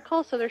shots fired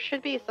calls, so there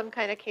should be some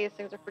kind of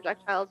casings or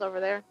projectiles over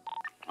there.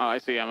 Oh, I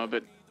see. I'm a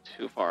bit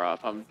too far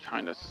off. I'm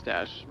trying to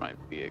stash my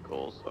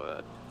vehicle so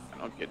that I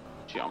don't get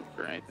jumped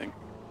or anything.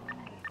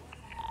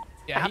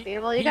 Yeah, Copy.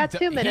 Well, you got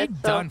 2 minutes.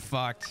 He So. done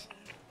fucked.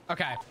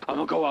 Okay. I'm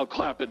gonna go out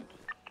clapping.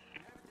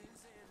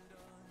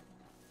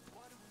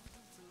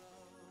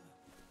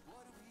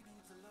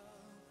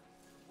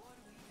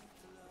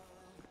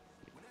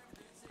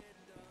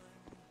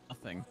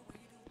 Nothing.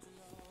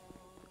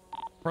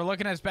 We're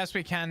looking as best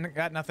we can.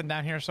 Got nothing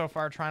down here so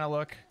far. Trying to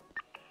look.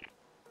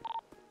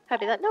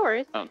 Copy that. No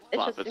worries. Oh,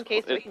 It's just in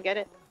case we can get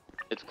it.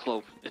 It's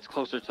close. It's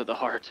closer to the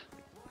heart.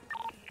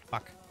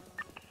 Fuck.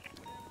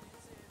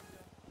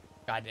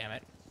 God damn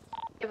it.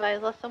 Give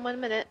us less than 1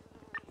 minute.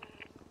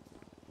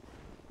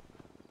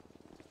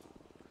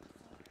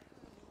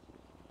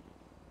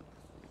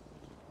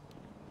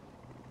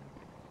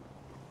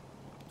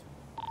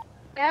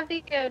 I have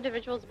the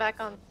individuals back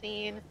on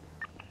scene.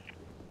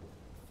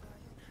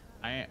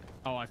 I'm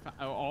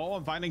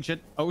finding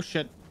shit. Oh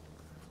shit.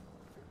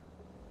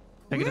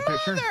 Taking a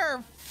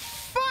picture.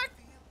 Fuck.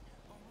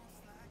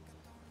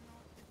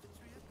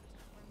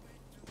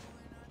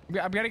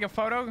 I'm getting a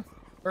photo.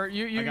 Or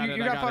you got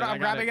photo. I'm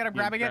grabbing it. I'm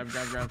grabbing it.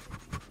 Grab.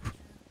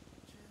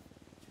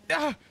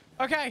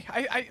 Okay.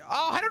 I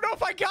don't know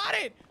if I got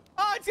it.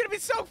 Oh, it's gonna be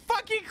so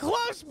fucking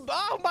close.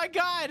 Oh my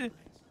god.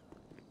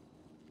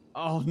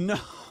 Oh no.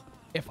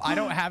 If I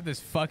don't have this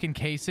fucking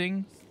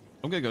casing,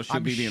 I'm gonna go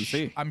shoot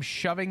BBMC. I'm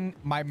shoving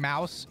my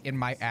mouse in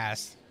my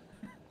ass.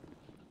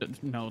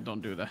 No,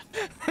 don't do that.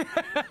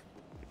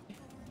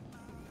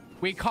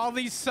 We call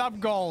these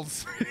sub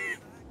goals.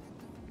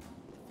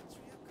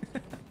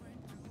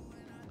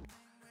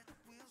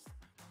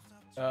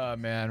 Oh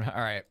man.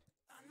 All right.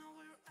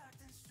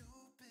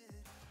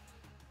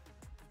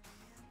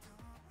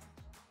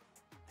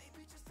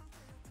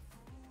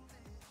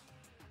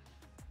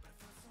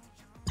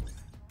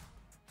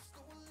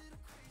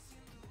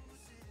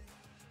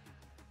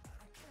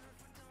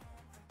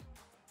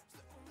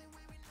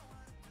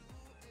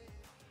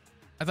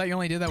 I thought you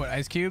only did that with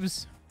ice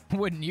cubes.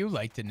 Wouldn't you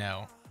like to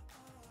know?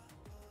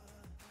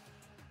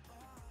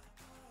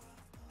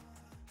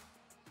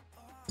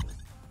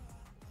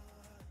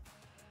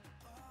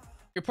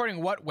 You're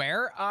putting what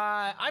where?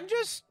 I'm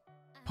just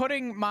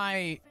putting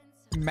my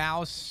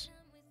mouse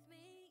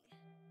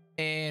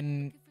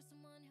in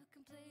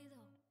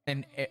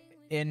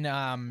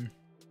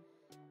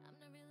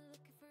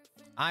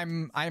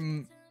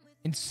I'm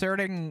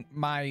inserting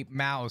my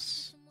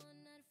mouse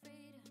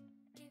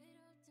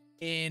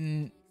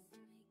in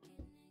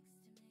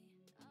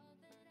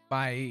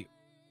my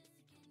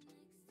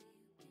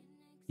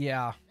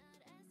yeah.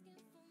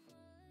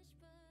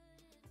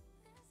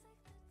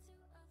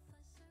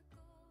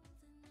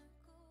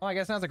 Well, I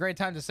guess now's a great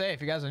time to say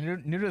if you guys are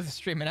new to the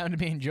stream and happen to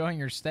be enjoying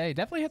your stay,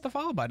 definitely hit the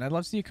follow button. I'd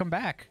love to see you come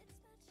back.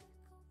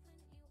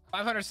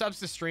 500 subs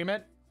to stream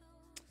it.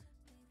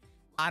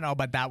 I don't know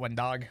about that one,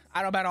 dog.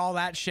 I don't know about all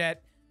that shit.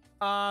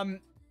 I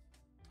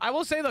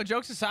will say though,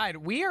 jokes aside,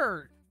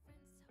 we're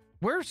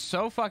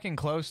so fucking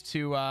close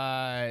to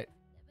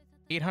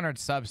 800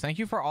 subs. Thank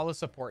you for all the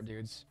support,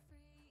 dudes.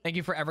 Thank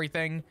you for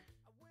everything.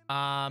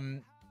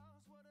 Y'all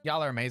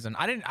are amazing.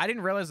 I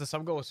didn't realize the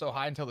sub goal was so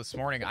high until this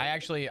morning.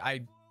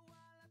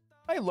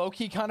 I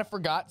low-key kind of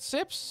forgot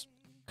Sips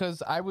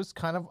because I was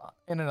kind of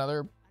in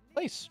another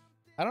place.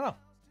 I don't know.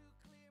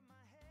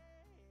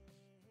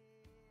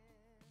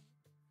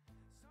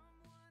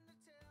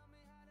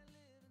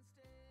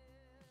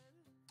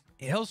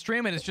 He'll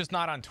stream it. It's just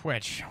not on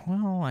Twitch.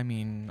 Well, I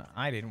mean,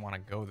 I didn't want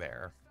to go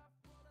there.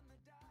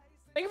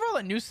 Thank you for all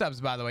the new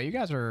subs, by the way. You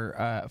guys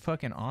are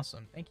fucking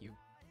awesome. Thank you.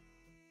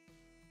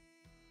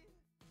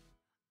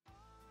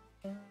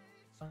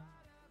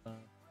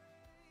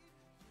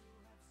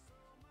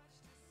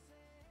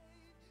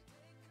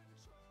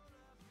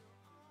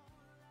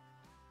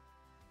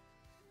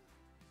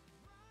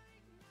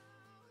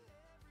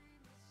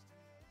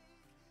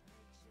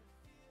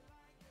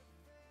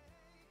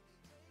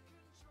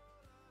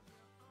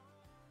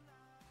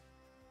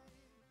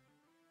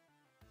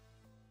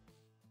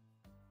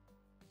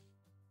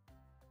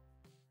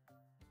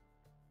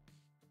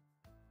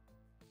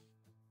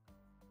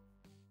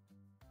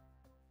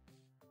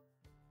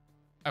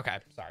 Okay,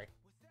 sorry.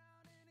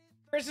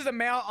 Chris is a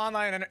male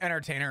online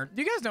entertainer.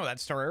 You guys know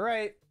that story,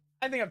 right?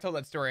 I think I've told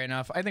that story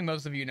enough. I think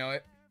most of you know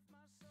it.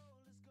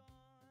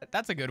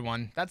 That's a good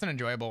one. That's an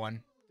enjoyable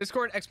one.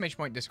 Discord, !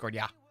 Discord,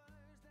 yeah.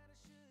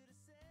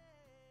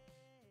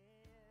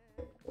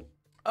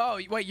 Oh,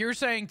 wait, you're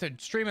saying to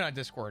stream it on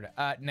Discord?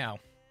 No.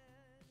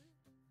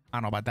 I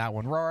don't know about that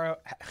one. Roro,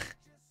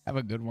 have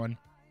a good one.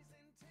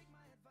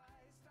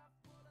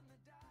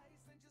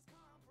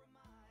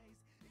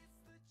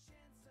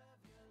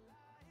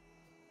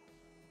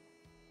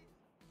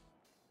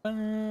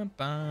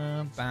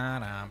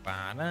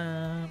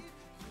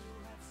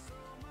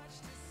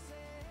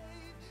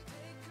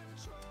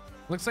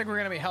 Looks like we're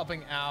gonna be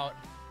helping out.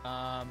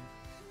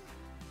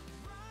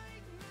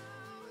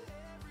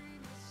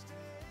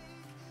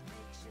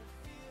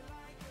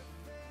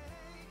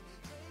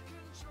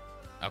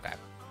 Okay.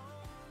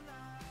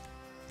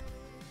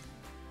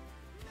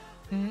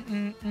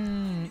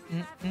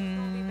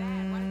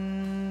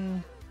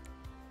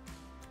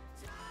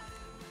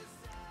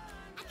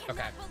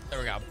 Okay, there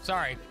we go.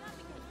 Sorry.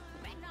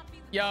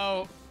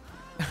 Yo,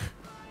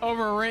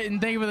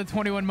 overwritten. Thank you for the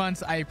 21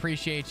 months. I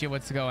appreciate you.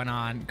 What's going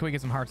on? Can we get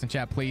some hearts in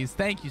chat, please?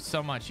 Thank you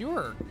so much. You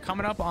were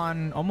coming up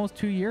on almost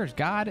 2 years.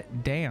 God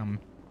damn.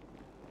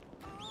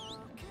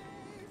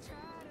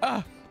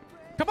 Come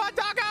on,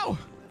 Taco!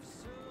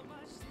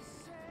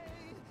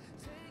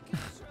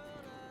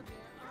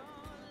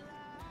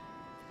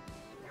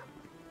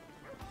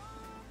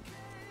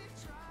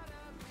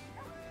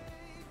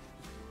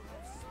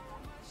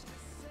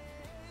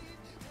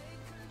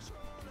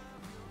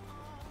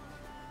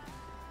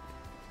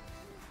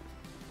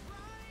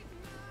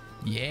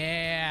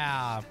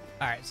 Yeah.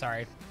 All right,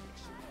 sorry.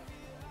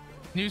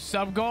 New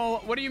sub goal?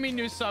 What do you mean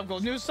new sub goal?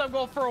 New sub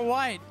goal for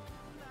what?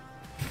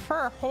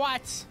 For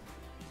what?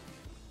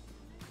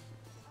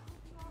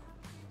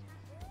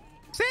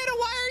 Sandal,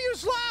 why are you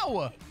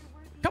slow?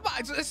 Come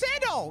on,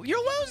 Sandal,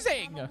 you're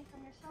losing.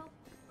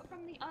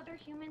 From the other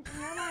humans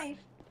in your life.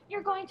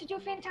 You're going to do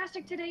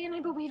fantastic today, and I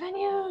believe in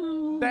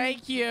you.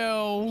 Thank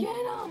you. Get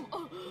him.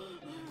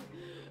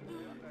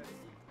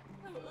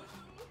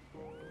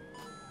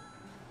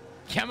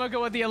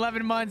 Chemical with the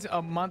 11 months,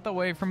 a month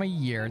away from a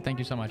year. Thank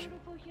you so much.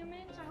 Beautiful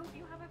humans, I hope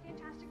you have a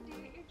fantastic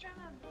day at your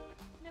job.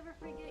 Never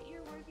forget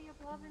you're worthy of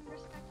love and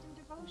respect and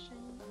devotion.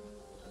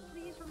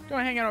 Please remember. Go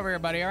hang out over here,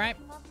 buddy. All right.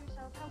 Love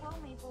yourself. Hello,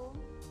 Maple.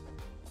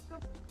 Go.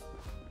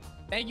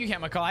 Thank you,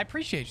 Chemical. I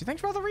appreciate you. Thanks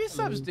for all the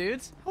resubs,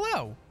 dudes.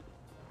 Hello.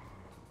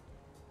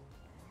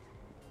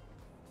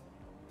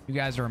 You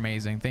guys are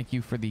amazing. Thank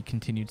you for the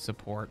continued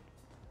support.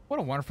 What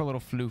a wonderful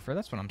little floofer.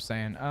 That's what I'm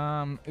saying.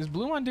 Is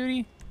Blue on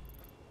duty?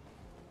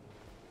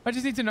 I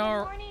just need to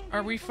know,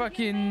 are we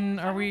fucking,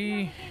 are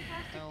we...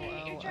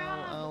 Get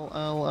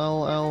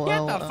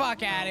the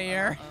fuck out of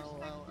here.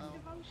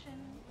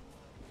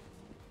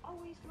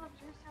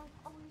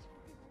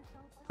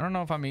 I don't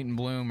know if I'm eating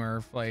Bloom or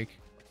if, like...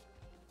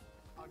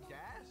 On gas?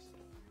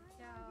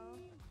 Yeah.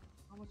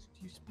 How much do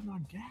you spend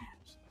on gas?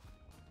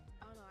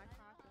 I don't know, I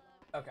cost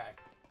a lot. Okay.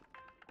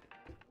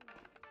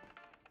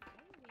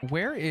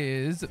 Where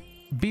is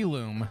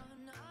Bloom?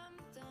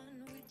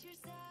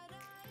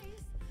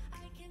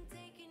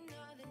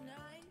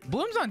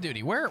 Bloom's on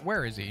duty.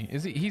 Where is he?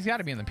 He's got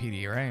to be in the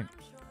PD, right?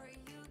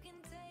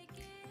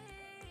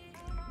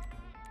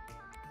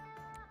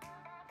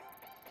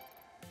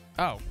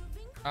 Oh.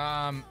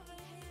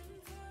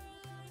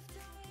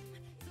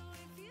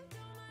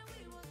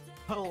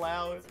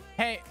 Loud.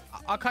 Hey,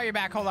 I'll call you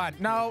back. Hold on.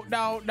 No,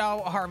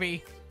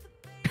 Harvey.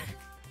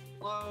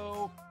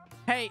 Hello.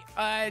 Hey,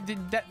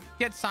 did that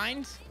get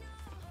signed?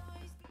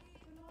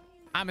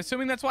 I'm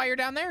assuming that's why you're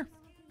down there?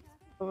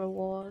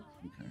 Reward.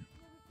 Okay.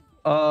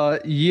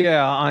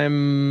 Yeah,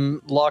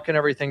 I'm locking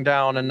everything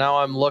down, and now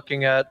I'm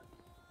looking at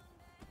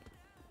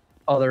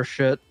other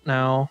shit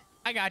now.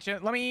 I got you.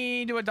 Let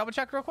me do a double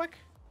check real quick.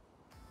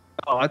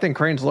 Oh, I think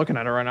Crane's looking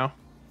at it right now.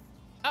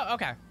 Oh,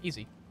 okay.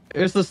 Easy.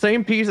 It's the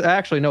same piece.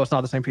 Actually, no, it's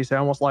not the same piece. I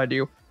almost lied to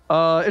you.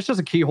 It's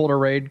just a key holder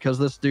raid because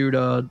this dude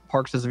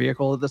parks his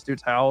vehicle at this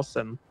dude's house,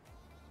 and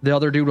the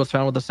other dude was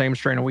found with the same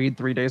strain of weed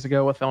 3 days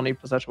ago with felony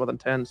possession with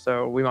intent,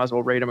 so we might as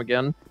well raid him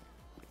again.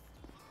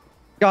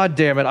 God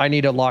damn it, I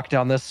need to lock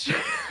down this.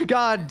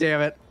 God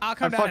damn it. I'll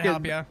come down and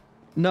help you.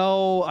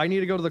 No, I need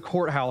to go to the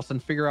courthouse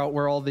and figure out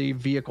where all the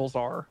vehicles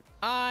are.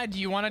 Do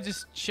you want to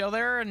just chill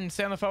there and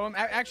stay on the phone?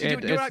 Actually,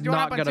 It's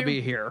not going to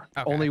be here.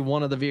 Okay. Only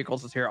one of the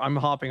vehicles is here. I'm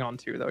hopping on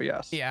 2, though,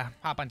 yes. Yeah,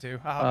 hop on 2.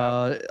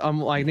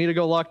 I need to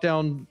go lock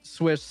down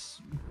Swiss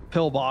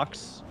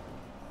pillbox,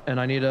 and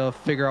I need to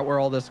figure out where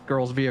all this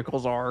girl's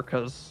vehicles are,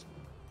 because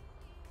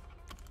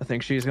I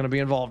think she's going to be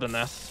involved in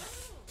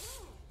this.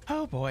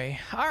 Oh, boy.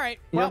 All right.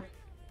 Well,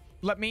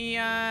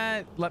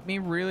 Yep. let me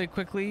really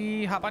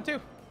quickly hop on 2.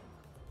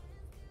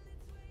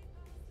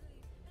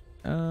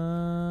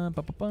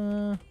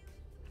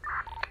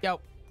 Yo.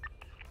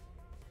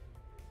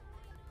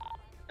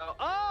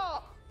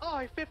 Oh,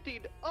 I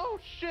 50'd. Oh,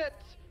 shit.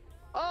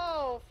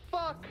 Oh,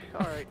 fuck.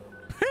 All right.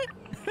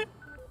 As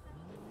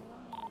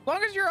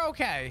long as you're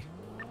okay.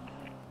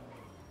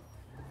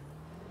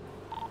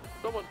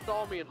 Someone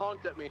saw me and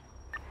honked at me.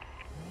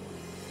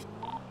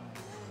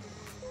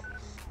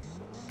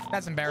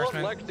 That's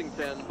embarrassment. Well,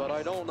 Lexington, but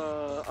I don't,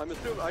 I'm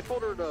assuming, I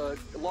told her to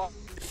lock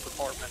the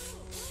apartment.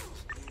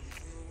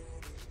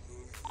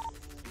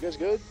 You guys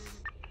good?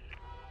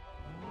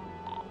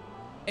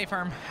 Hey,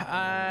 firm.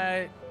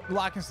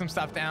 Locking some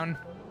stuff down.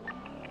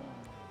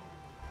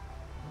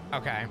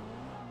 Okay.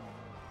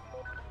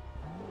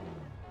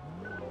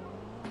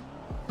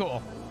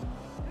 Cool.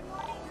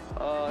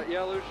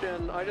 Yeah,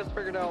 Lucian, I just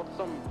figured out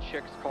some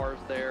chick's car's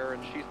there,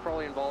 and she's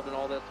probably involved in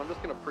all this. I'm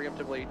just gonna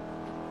preemptively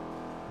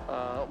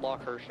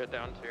lock her shit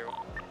down too.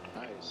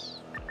 Nice.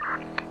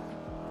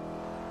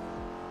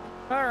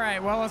 All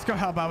right, well, let's go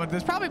help out with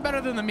this. Probably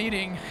better than the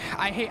meeting.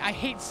 I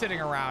hate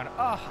sitting around.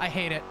 Oh, I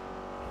hate it.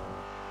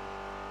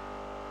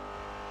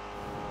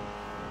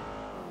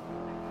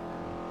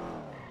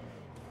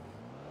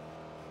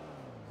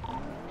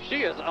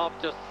 She is up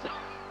to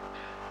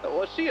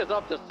well, she is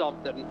up to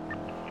something.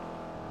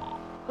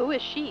 Who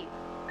is she?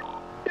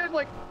 She has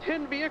like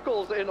 10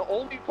 vehicles and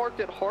only parked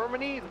at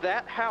Harmony,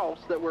 that house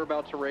that we're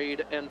about to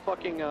raid, and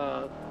fucking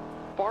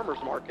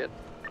Farmer's Market.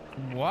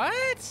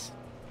 What?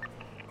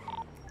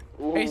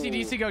 Ooh.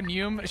 ACDC go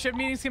Neum. Ship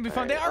meetings can be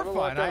fun. They are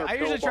fun. I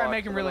usually try to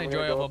make them really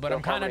enjoyable, but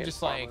I'm kind of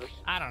just like,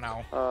 I don't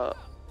know.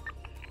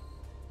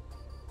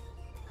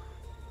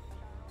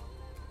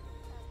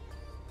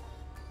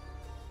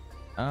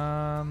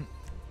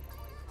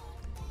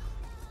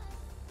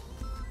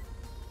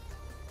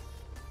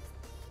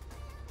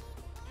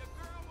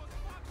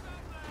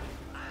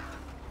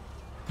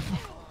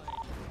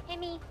 Hit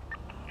me.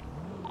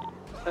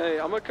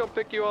 Hey, I'm gonna come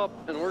pick you up,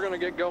 and we're gonna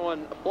get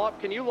going.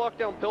 Flop, can you lock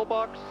down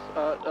Pillbox,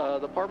 the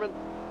apartment?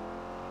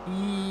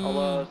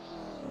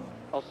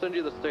 I'll send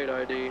you the state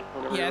ID.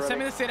 Whenever Yeah, you're send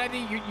me ready. the state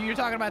ID. You're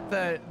talking about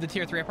the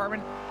tier 3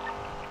 apartment?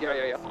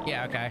 Yeah.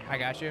 Yeah, okay, I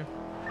got you.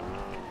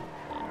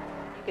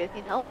 You guys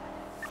need help?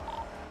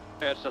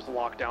 Yeah, it's just a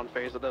lockdown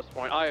phase at this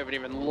point. I haven't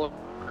even looked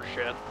for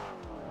shit.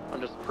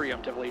 I'm just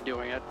preemptively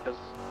doing it because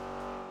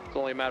it's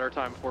only a matter of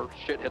time before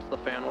shit hits the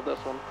fan with this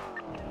one.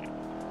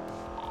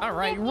 All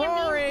right,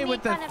 Rory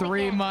with the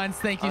 3 months.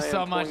 Thank you I am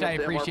so much. pulling I up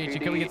the appreciate you.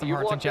 Can we get some MRPD.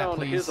 hearts in chat, You locked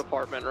down please? his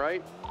apartment,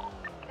 right?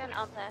 Down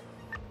Alta.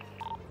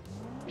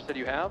 You said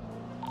you have?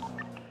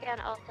 Down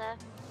Alta.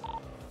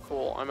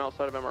 Cool. I'm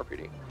outside of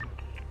MRPD.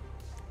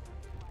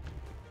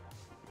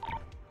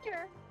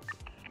 Sure.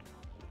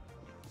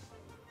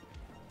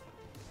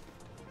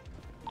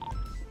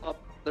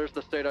 Up. There's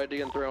the state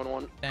ID and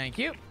 301. Thank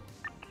you.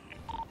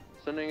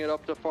 Sending it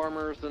up to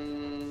Farmers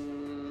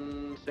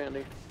and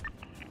Sandy.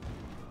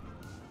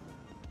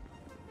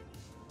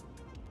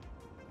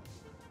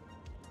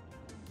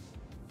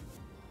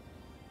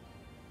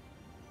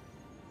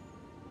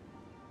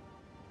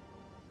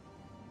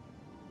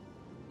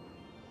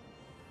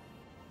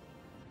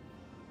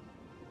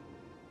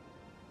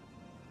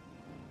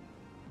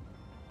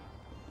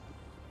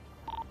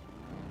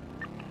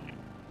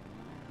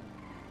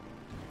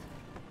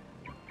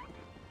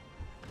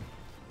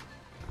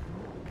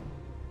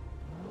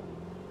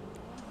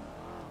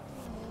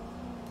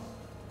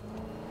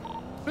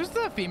 Who's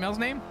the female's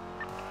name?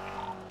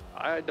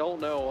 I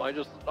don't know.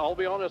 I'll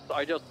be honest,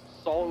 I just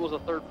saw it was a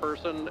third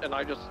person and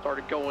I just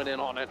started going in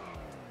on it.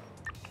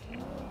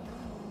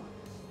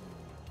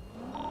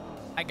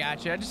 I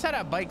got you. I just had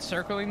a bike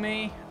circling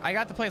me. I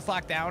got the place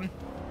locked down.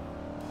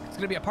 It's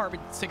gonna be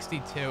apartment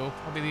 62.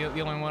 I'll be the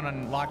only one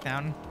on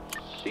lockdown.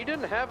 She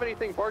didn't have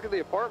anything parked at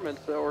the apartment,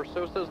 or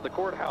so says the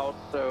courthouse,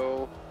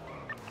 so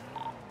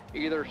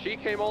either she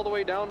came all the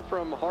way down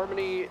from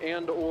Harmony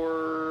and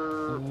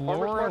or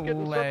Farmers Market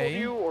and circled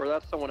you, or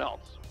that's someone else.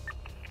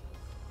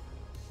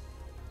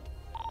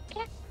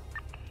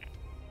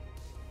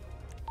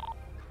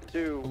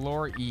 Two.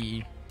 Lore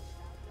E.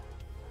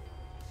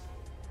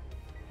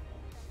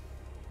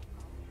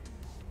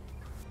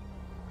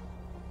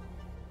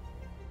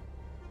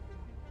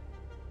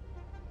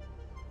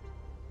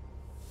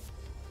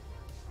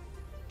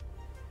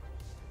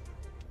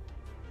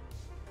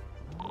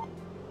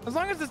 As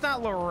long as it's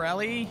not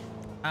Lorelli.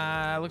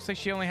 Looks like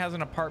she only has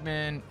an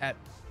apartment at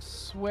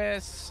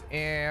Swiss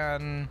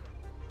and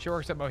she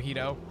works at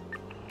Mojito.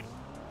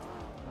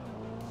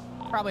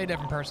 Probably a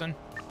different person.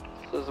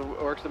 Says it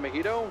works at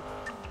Mojito?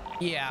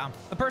 Yeah,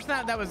 the person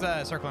that was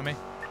circling me.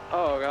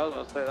 Oh, I was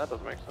gonna say that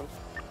doesn't make sense.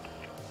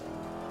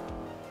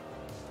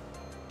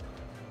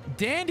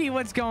 Dandy,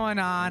 what's going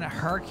on?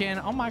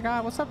 Herkin. Oh my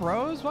God, what's up,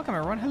 Rose? Welcome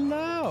everyone.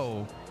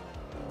 Hello.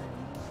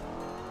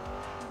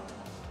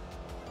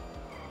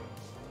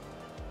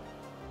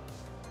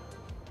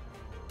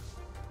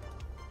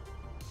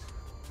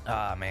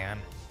 Ah, man.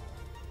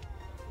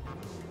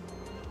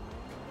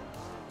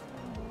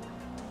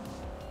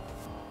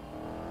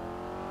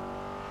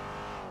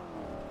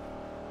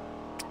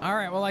 All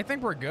right, well, I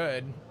think we're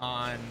good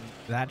on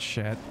that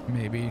shit.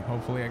 Maybe,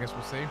 hopefully, I guess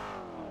we'll see.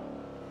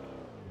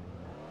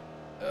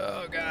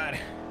 Oh, God.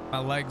 My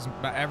legs,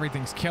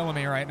 everything's killing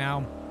me right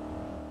now.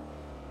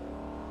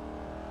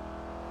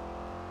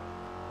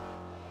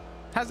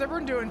 How's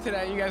everyone doing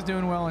today? You guys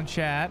doing well in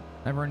chat?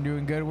 Everyone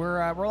doing good?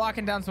 We're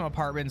locking down some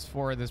apartments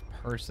for this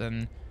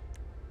person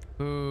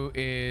who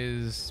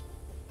is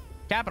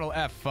capital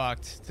F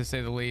fucked, to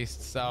say the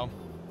least. So,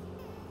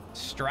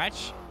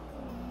 stretch?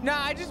 No,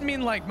 I just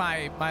mean like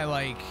my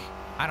like,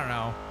 I don't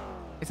know.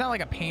 It's not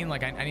like a pain,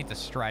 like I need to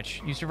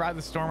stretch. You survived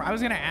the storm. I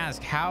was gonna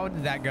ask, how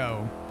did that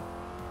go?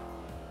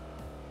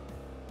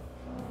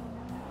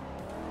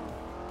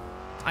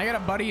 I got a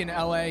buddy in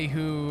LA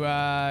who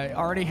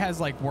already has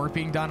like work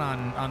being done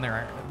on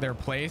their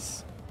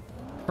place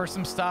for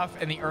some stuff,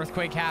 and the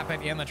earthquake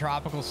happened and the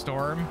tropical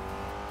storm.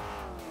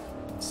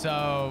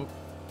 So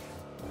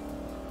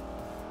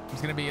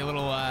it's gonna be a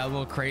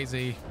little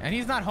crazy, and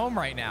he's not home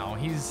right now.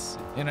 He's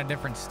in a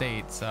different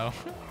state, so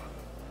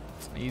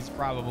he's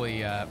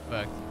probably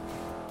fucked.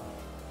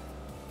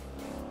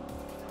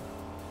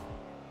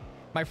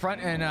 My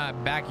front and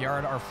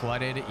backyard are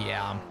flooded.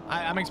 Yeah,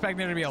 I'm expecting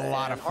there to be a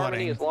lot of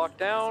Harmony flooding. is locked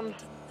down,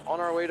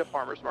 on our way to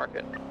Farmers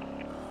Market.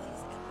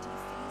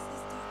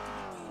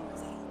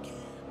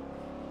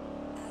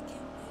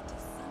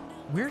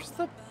 Where's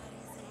the...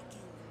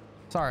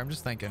 Sorry, I'm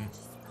just thinking.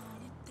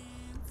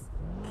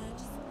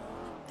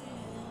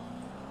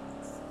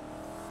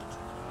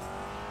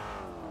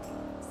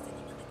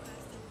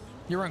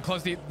 You were in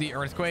close to the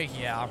earthquake?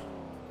 Yeah.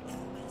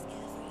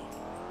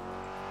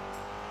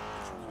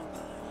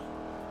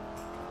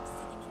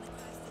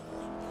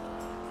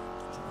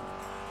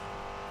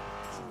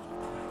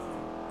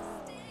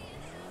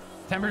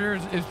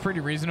 Temperature is pretty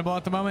reasonable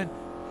at the moment.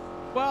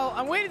 Well,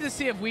 I'm waiting to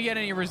see if we get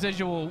any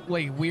residual,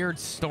 like, weird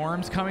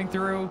storms coming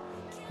through.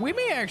 We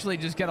may actually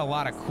just get a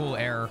lot of cool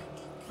air,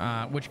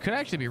 which could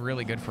actually be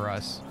really good for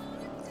us.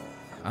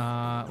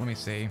 Let me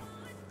see.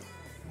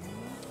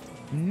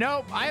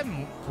 Nope,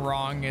 I'm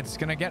wrong. It's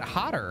gonna get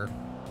hotter.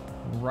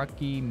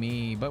 Lucky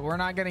me. But we're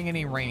not getting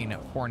any rain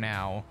for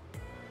now.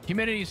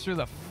 Humidity's through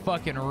the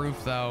fucking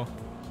roof, though.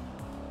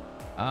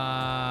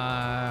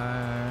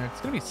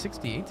 It's gonna be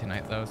 68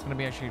 tonight, though. It's gonna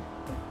be actually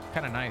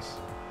kind of nice.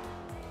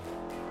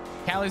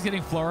 Callie's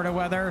getting Florida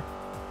weather.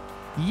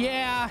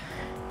 Yeah,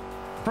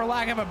 for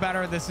lack of a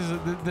better, this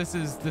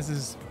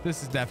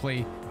is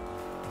definitely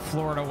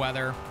Florida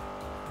weather.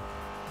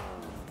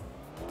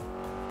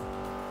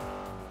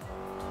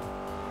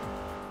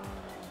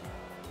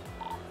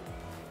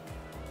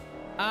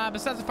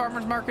 Besides the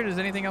farmers market, is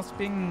anything else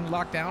being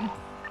locked down?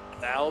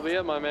 That'll be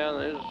it, my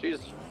man.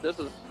 This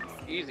is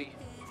easy.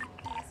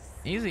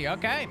 Easy,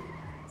 okay.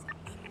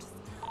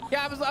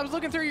 Yeah, I was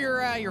looking through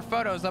your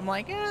photos. I'm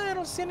like, I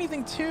don't see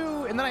anything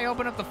too. And then I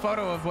open up the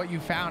photo of what you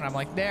found. I'm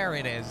like, there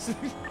it is.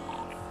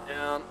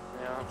 Yeah.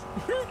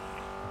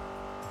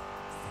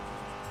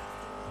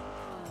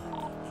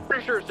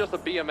 Pretty sure it's just a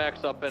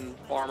BMX up in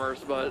Farmers,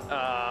 but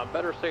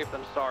better safe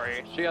than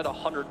sorry. She had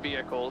 100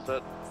 vehicles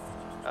at.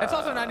 It's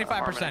also 95%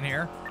 Harmony.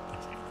 here.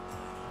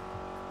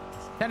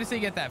 Tennessee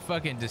get that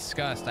fucking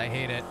disgust. I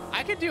hate it.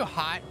 I could do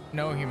hot,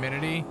 no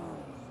humidity,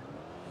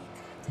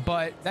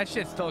 but that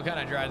shit still kind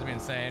of drives me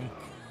insane.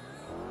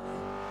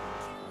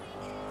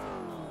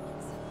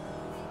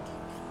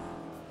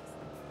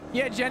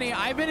 Yeah, Jenny,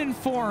 I've been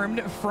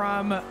informed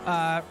from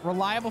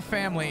Reliable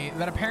Family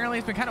that apparently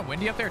it's been kind of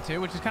windy up there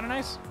too, which is kind of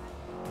nice.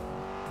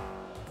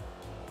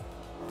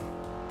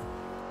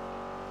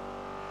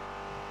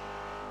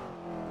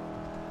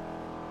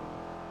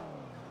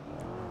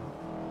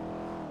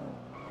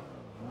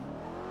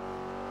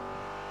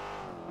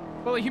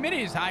 Well, the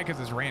humidity is high because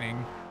it's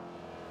raining.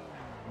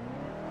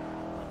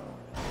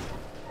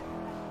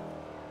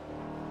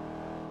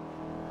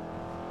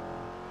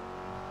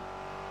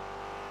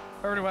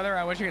 Over to weather,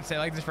 I wish I could stay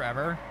like this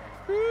forever.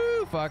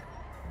 Woo, fuck.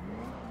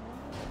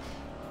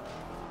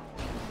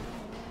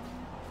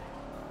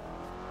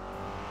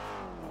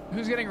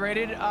 Who's getting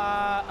rated?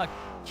 A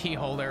key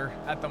holder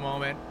at the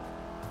moment.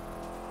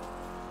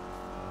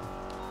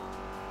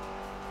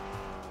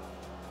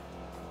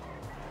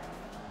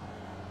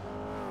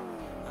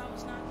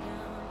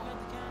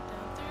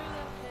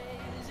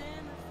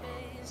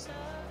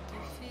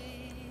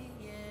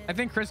 I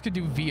think Chris could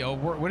do VO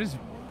work. What is,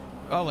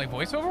 oh, like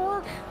voiceover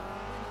work?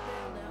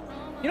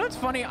 You know what's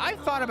funny? I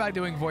thought about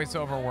doing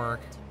voiceover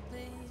work.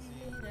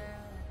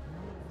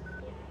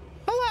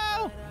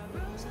 Hello.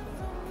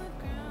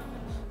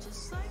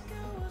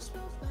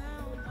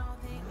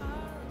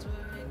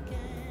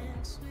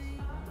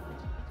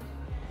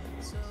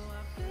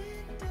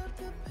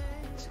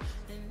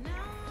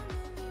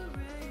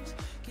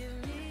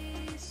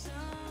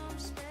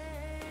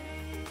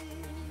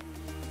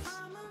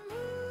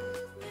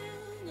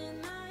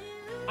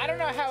 I don't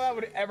know how I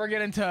would ever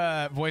get into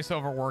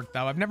voiceover work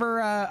though. I've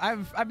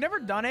never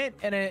done it,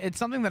 and it's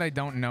something that I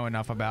don't know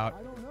enough about.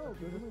 I don't know.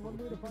 There's only one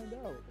way to find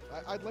out.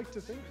 I'd like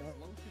to think that.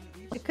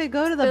 You could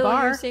go to the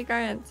bar.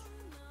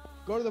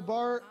 Go to the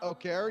bar.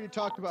 Okay, I already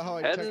talked about how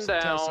I Heading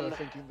texted down. Tessa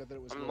thinking that it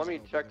was. Let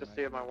me check to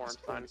see if my warrant's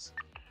signed.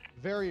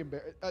 Very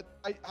embarrassed.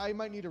 I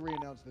might need to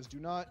re-announce this. Do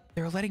not.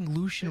 They're letting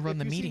Lucian run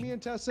the If you see meeting. me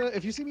and Tessa,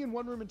 if you see me in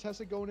one room and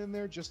Tessa going in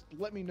there, just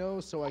let me know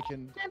so I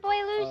can My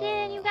boy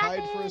Lucian, you got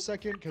hide this. for a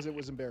second because it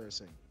was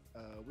embarrassing.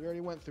 We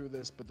already went through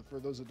this, but for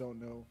those that don't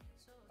know,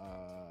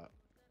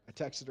 I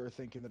texted her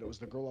thinking that it was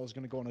the girl I was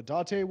going to go on a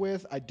date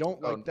with. I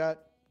don't like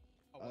that.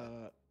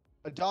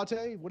 A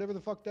date, whatever the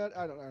fuck that.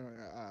 I don't.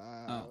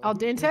 Al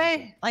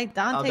dente? Like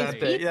Dante's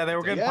beef? Yeah, they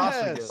were getting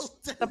pasta gifts.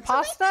 The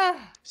pasta?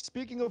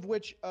 Speaking of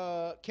which,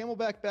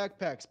 Camelback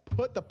backpacks.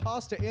 Put the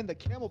pasta in the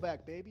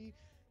Camelback, baby.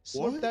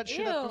 Slurp that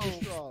shit up in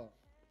the straw.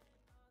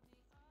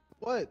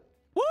 What?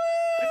 Woo!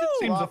 It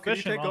seems Rob, can you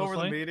efficient. take over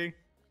the honestly. meeting?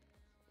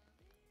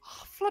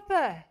 Oh,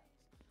 Flipper.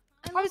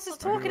 I was just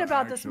talking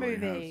about this Actually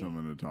have movie.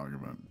 something to talk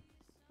about.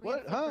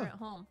 What? Huh?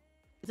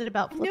 Is it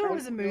about I knew it Flipper?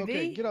 was a movie.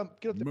 Okay, get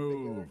up there.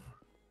 Move.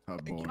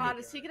 Boy. God,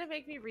 is he gonna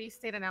make me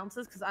restate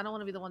announces? Because I don't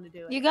want to be the one to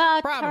do it. You got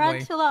a Probably.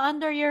 tarantula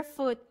under your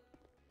foot,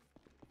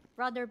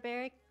 Brother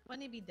Barrick.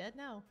 Wouldn't he be dead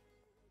now?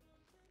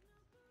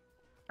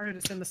 I'm gonna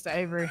send this to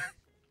Avery.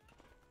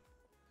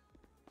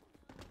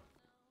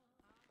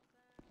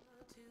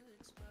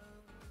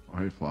 Oh,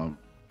 hey, Flop.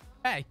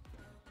 Hey.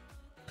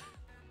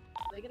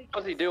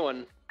 How's he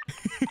doing?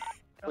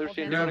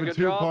 Lucian We doing have a a good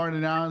job? two-part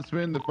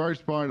announcement. The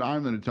first part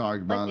I'm going to talk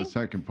about. The think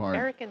second part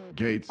Eric and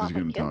Gates is Flop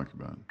going would to kill. talk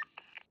about.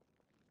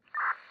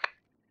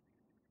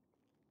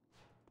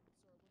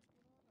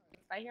 If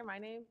I hear my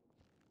name,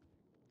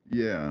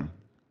 Yeah,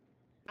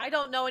 I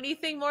don't know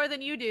anything more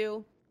than you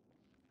do.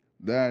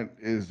 that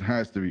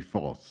has to be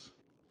false.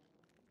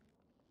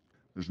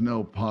 There's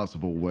no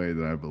possible way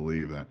that I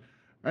believe that.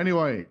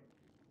 Anyway,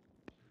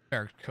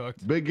 Eric's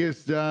cooked.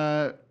 biggest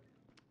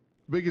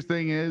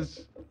thing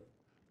is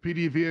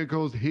PD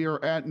vehicles here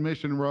at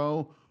Mission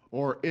Row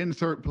or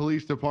insert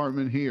police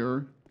department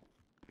here.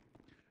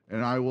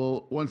 And I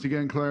will once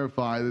again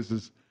clarify, this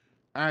is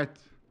at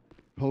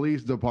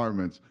police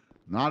departments.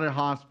 not at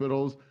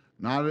hospitals,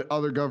 not at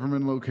other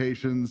government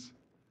locations,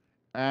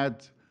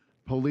 at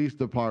police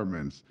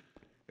departments.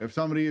 If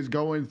somebody is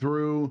going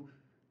through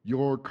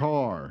your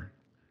car,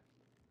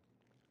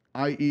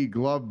 i.e.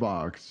 glove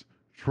box,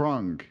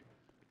 trunk,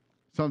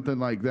 something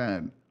like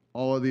that,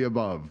 all of the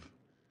above,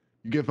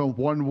 you give them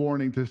one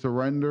warning to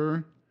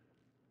surrender,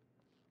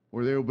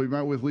 or they will be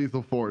met with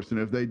lethal force. And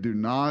if they do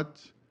not,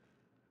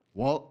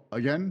 well,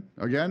 again,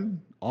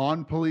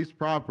 on police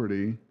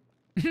property,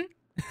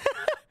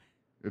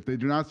 if they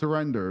do not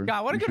surrender...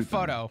 God, what a you good shoot them.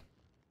 photo. Is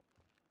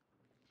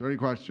there any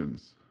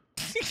questions?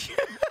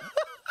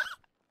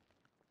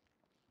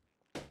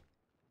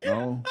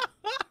 No?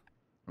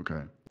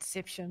 Okay.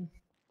 Inception.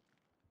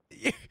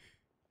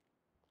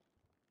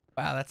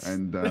 Wow, that's...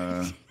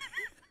 And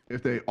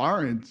if they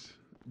aren't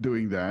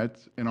doing that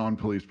and on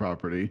police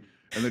property,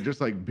 and they're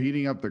just like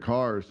beating up the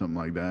car or something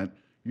like that,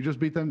 you just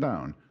beat them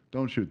down.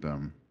 Don't shoot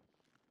them.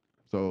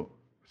 So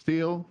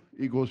steal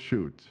equals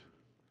shoot.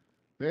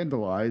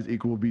 Vandalize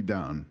equal beat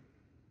down.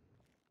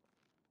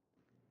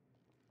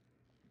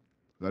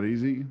 Is that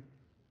easy?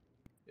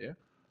 Yeah.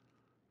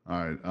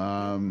 All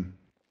right.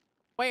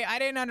 Wait, I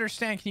didn't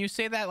understand. Can you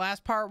say that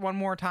last part one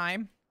more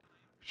time?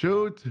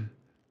 Shoot,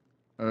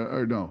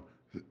 or no,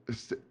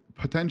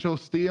 potential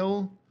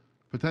steal,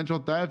 potential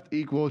theft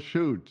equals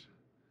shoot.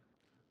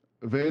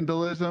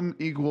 Vandalism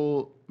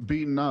equal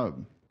beaten up.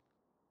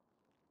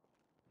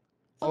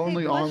 Okay,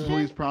 Only on question?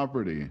 police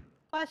property.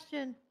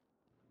 Question.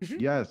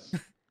 Yes.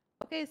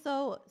 Okay,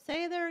 so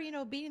say they're,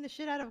 beating the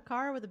shit out of a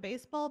car with a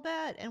baseball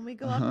bat and we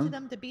go up Uh-huh. to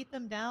them to beat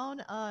them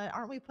down.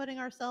 Aren't we putting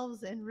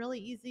ourselves in really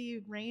easy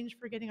range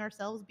for getting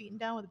ourselves beaten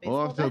down with a baseball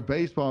Well, if it's a bat?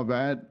 baseball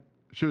bat,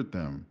 shoot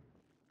them.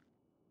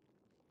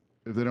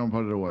 If they don't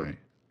put it away.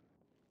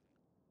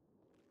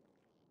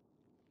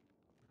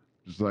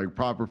 Just like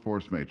proper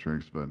force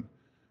matrix, but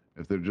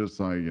if they're just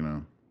like,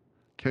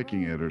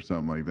 kicking it or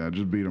something like that,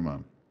 just beat them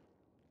up.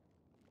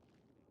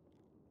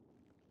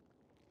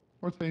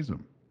 Or tase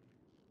them.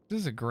 This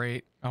is a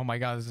great... Oh my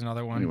God, this is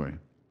another one. Anyway,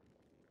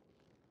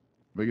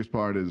 biggest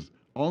part is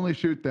only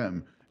shoot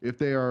them if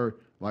they are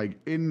like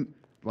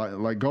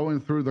going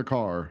through the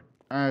car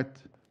at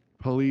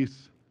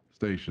police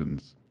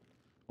stations.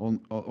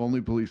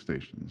 Only police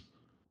stations.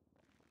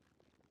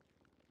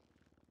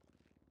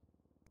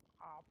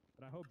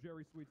 And I hope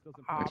Jerry Sweets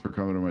doesn't. Thanks for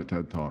coming to my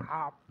TED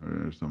Talk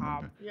or something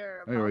like that.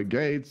 You're Anyway,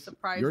 Gates,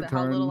 surprised your at turn.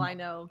 how little I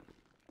know.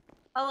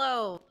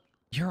 Hello,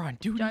 You're on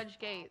duty. Judge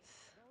Gates.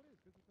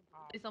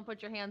 Please don't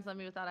put your hands on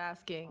me without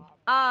asking.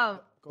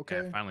 Okay.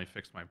 Yeah, I finally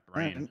fixed my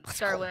brain.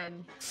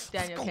 Darwin,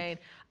 Daniel Kane.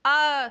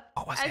 was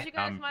As you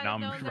guys might now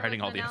have known, I'm there writing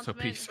was all the an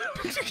SOPs.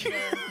 announcement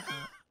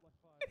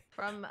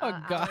from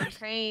Oh, God. Alan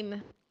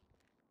Crane.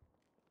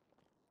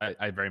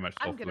 I very much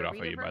stole I'm food gonna off read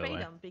of it you, by the way.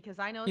 verbatim because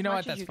I know as You know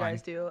much what? as you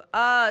That's guys do.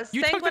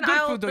 You took the Sanguine good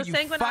Isle, food, though, the you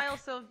Sanguine fuck. Isle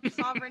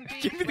sovereignty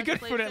Give me the good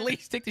food at legislation,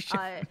 least. Take the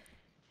shit.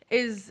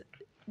 is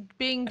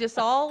being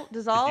dissolved for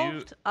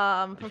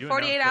Did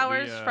 48 you announce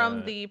hours that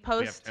from the we have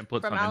post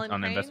templates from on, Alan on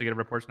Crane. investigative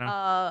reports now?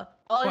 All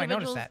Oh, I noticed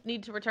individuals that.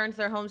 need to return to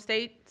their home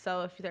state.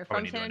 So if they're Oh, I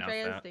from need to San announce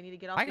Andreas, that. they need to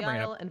get off I the can bring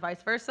it isle up. and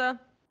vice versa.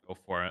 Go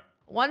for it.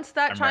 Once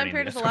that I'm time writing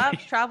period the has SOP.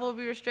 elapsed, travel will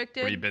be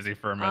restricted. Were you busy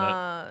for a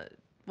minute?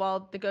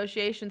 While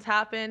negotiations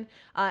happen,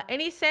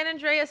 any San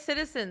Andreas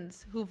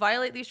citizens who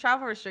violate these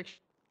travel restrictions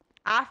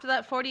after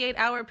that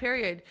 48-hour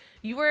period,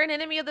 you are an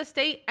enemy of the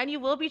state and you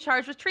will be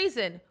charged with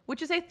treason,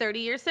 which is a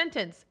 30-year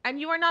sentence, and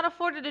you are not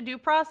afforded a due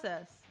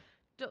process.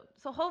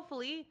 So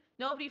hopefully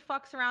nobody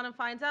fucks around and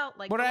finds out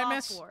like What the did I law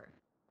miss? for.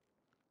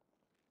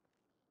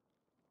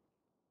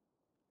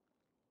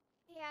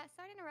 Yeah,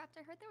 sorry to interrupt.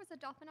 I heard there was a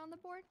dolphin on the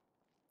board.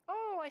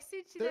 Oh, I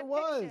see There that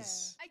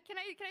was. picture. Can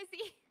I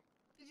see?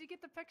 Did you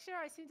get the picture?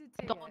 I seem to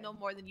I see don't it. know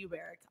more than you,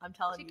 Barrick. I'm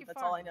telling Check you, your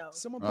that's all I phone. know.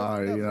 Someone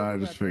I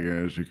just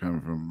figured as you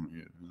come from.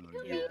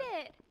 Who made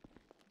it?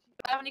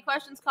 If you have any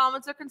questions,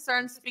 comments, or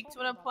concerns, speak to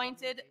an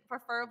appointed,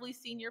 preferably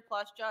senior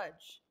plus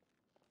judge.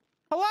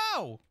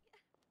 Hello.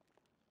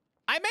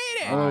 I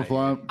made it. Hello,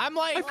 Flop. I'm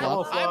like,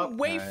 Hello, Flop. I'm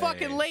way Hey.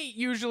 fucking late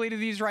usually to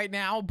these right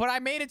now, but I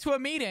made it to a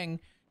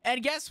meeting,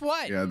 and guess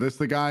what? Yeah, this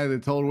the guy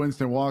that told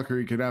Winston Walker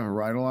he could have a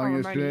ride along Oh,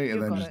 yesterday, and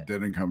you then got just it.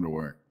 didn't come to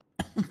work.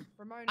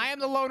 I am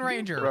the Lone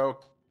Ranger. Bro.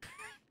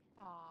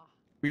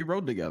 We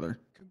rode together.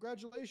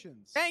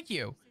 Congratulations. Thank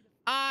you.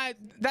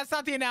 That's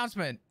not the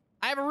announcement.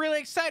 I have a really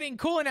exciting,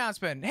 cool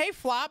announcement. Hey,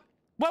 Flop,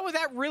 what would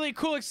that really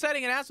cool,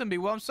 exciting announcement be?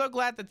 Well, I'm so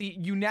glad that the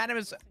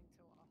unanimous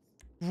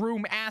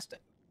room asked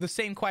the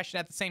same question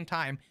at the same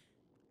time.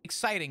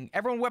 Exciting.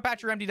 Everyone whip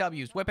out your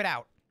MDWs. Whip it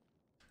out.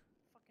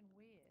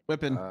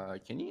 Whipping.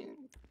 Can you?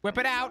 Whip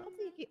it out.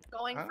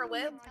 Going for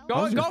whip?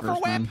 Go for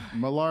whip.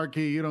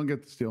 Malarkey, you don't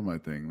get to steal my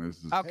thing.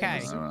 This is Okay. Hey,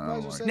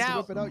 supervisor says Now- to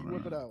whip it out, you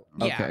whip it out.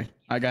 Yeah.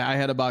 Okay. I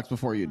had a box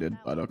before you did,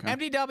 but okay.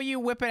 MDW,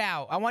 whip it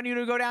out. I want you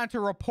to go down to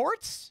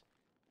reports.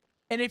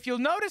 And if you'll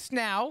notice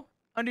now,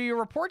 under your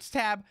reports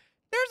tab,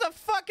 there's a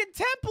fucking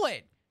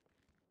template.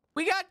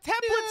 We got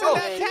templates in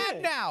that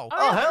tab now.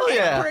 Oh, hell It's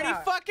yeah. pretty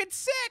fucking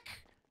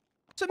sick.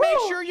 So make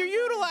sure you're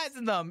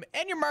utilizing them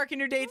and you're marking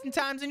your dates and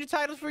times and your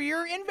titles for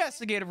your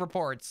investigative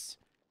reports.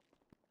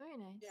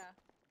 Very nice. Yeah.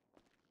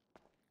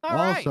 All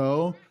right.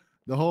 Also,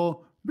 the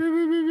whole beep,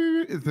 beep,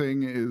 beep, beep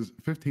thing is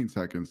 15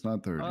 seconds,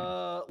 not 30.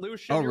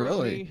 Lucian. Oh, you're with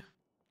really? me.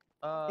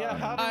 Yeah,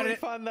 how did we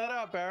find that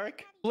out,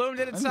 Barrick? Bloom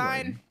didn't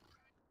sign.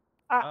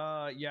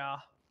 Yeah.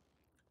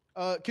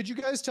 Could you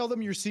guys tell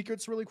them your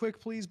secrets really quick,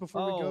 please,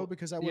 before we go?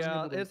 Because I wasn't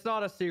able to. It's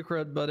not a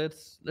secret, but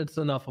it's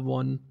enough of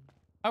one.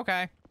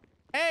 Okay.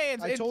 Hey,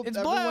 I told it's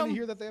everyone Bloom.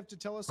 here that they have to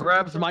tell us. their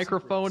Grabs correct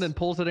microphone secrets. and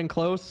pulls it in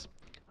close.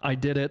 I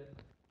did it.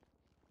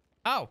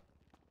 Oh.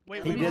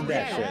 Wait, He we did knew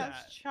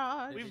that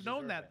shit. We've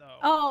known that though.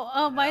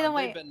 Oh, by the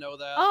way. Know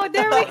that. Oh,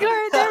 there we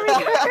go. There we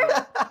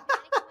go.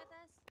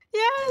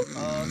 Yes.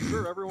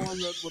 Sure, everyone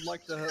that would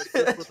like to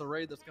assist with the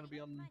raid that's going to be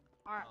on.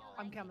 Alright,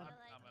 I'm coming.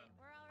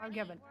 I'm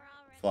coming.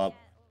 Flop.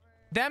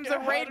 Them's a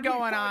raid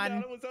going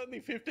on.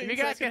 If you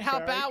guys can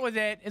help out with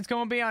it, it's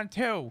going to be on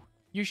 2.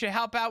 You should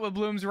help out with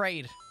Bloom's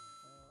raid.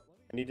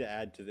 I need to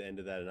add to the end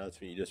of that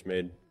announcement you just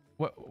made.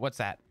 What's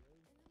that?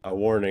 A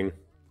warning.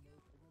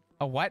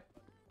 A what?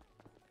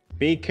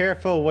 Be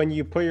careful when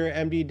you put your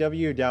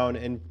MDW down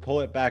and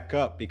pull it back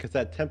up because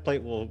that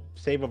template will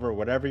save over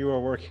whatever you were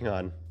working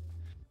on.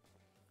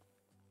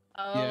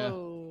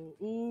 Oh,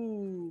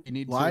 ooh. You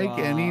need Like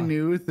to, any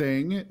new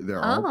thing, there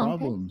are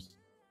problems.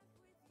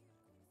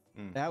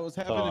 That was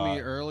happening to me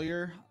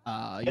earlier.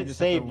 You Hit just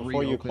save have to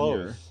before you reopen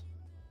your close.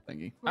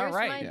 thingy. All Where's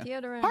right. my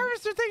deodorant?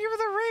 Harvester, thank you for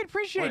the raid.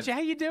 Appreciate What? you. How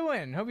you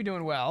doing? Hope you're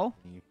doing well.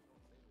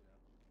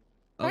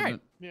 All right.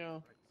 Yeah.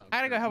 I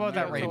gotta go help out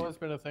that raid. It's always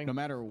been a thing. No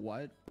matter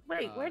what.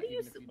 Wait, where do you?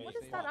 even if What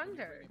stay is that locked,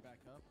 under? when you get back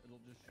up, it'll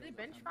just Are they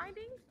bench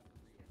finding?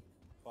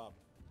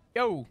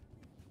 Yo.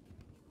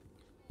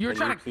 You were Can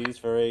trying you to. please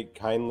very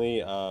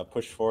kindly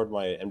push forward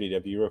my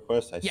MDW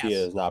request? I see Yes.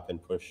 it has not been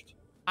pushed.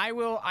 I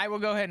will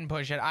go ahead and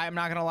push it. I'm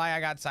not gonna lie,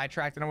 I got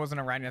sidetracked and I wasn't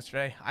around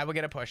yesterday. I will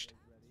get it pushed.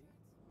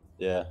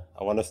 Yeah,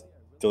 I want to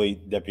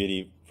delete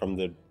deputy from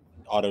the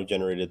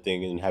auto-generated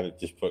thing and have it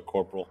just put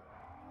corporal.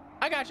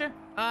 I gotcha.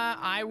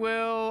 I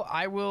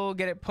will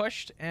get it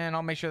pushed and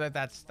I'll make sure that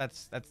that's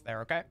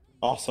there. Okay.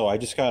 Also, I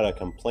just got a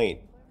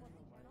complaint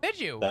Did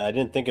you? that I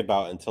didn't think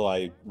about until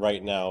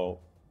right now.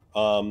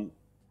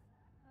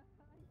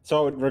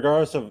 So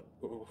regardless of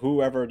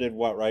whoever did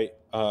what, right?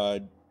 All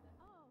right.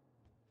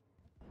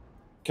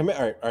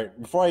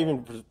 Before I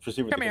even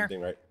proceed with the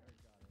thing, right?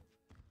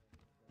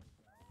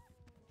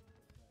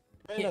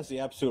 Man has the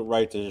absolute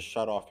right to just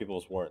shut off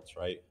people's warrants,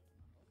 right?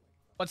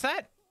 What's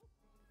that?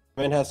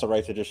 Man has the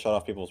right to just shut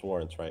off people's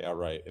warrants, right?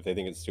 Outright, if they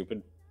think it's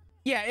stupid.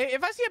 Yeah,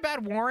 if I see a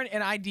bad warrant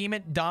and I deem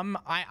it dumb,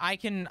 I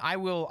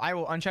will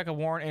uncheck a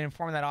warrant and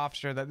inform that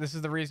officer that this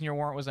is the reason your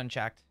warrant was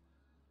unchecked.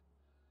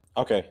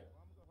 Okay.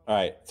 All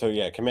right. So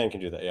yeah, command can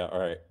do that. Yeah. All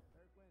right.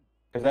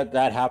 Because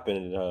that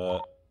happened.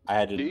 I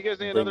had to Do you guys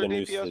need bring another the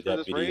news to DPS the for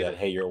this deputy raid? that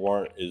hey, your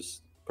warrant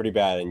is pretty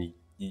bad and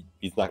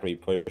he's not going to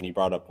be pushed. And he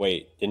brought up,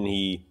 wait, didn't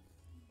he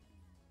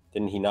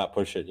not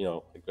push it? You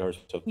know.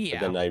 So Yeah.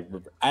 But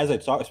then as I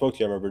spoke to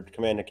you, I remember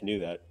command can do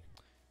that.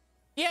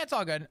 Yeah, it's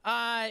all good.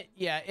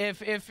 Yeah,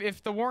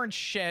 if the warrant's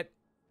shit,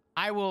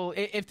 I will.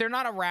 If they're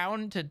not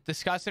around to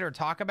discuss it or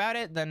talk about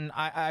it, then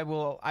I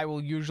will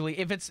usually.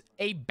 If it's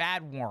a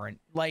bad warrant,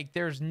 like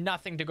there's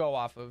nothing to go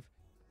off of.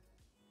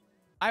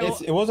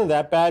 It wasn't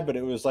that bad, but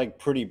it was like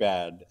pretty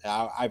bad.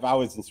 If I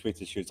was in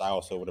Sweet's shoes, I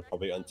also would have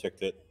probably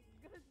unticked it.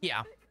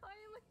 Yeah.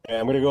 And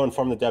I'm gonna go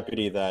inform the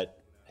deputy that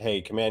hey,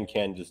 command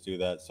can just do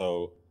that.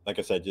 So like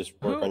I said, just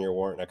work on your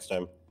warrant next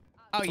time.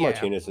 Oh, It's yeah.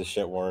 Martinez's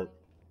shit warrant.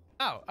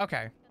 Oh,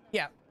 okay.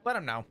 Yeah, let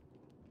him know.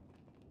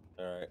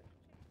 All right.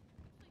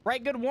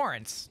 Write good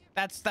warrants.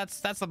 That's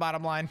the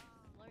bottom line.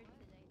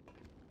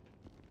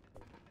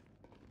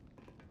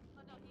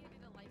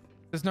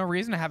 There's no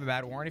reason to have a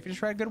bad warrant if you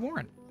just write a good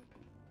warrant.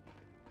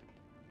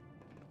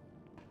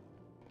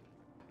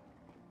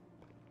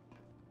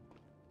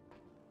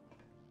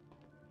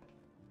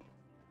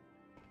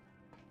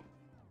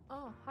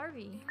 Oh,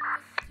 Harvey.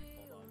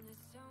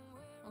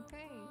 Okay,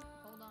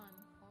 hold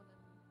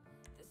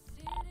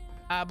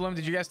on. Bloom,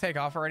 did you guys take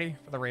off already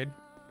for the raid?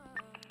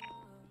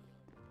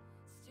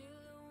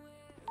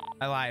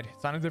 I lied.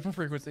 It's on a different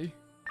frequency.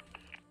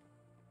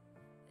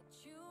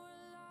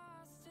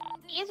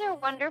 These are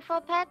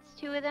wonderful pets.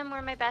 2 of them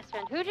were my best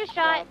friend. Who just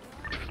shot?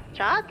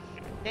 Shots?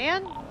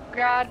 Dan?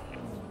 God.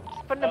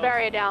 Just putting the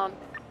barrier down.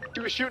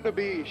 She was shooting a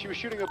bee. She was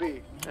shooting a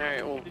bee. All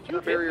right, well, put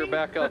the barrier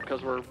back up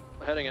because we're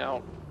heading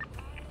out.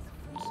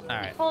 All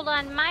right. Hold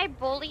on, my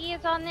bully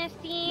is on this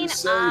scene. You're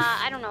safe.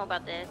 I don't know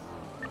about this.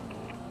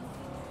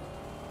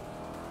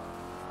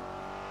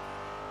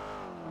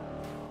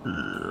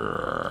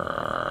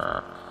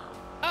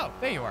 Oh,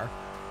 there you are.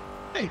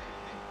 Hey.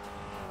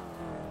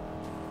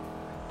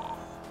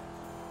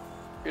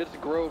 It's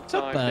Grove What's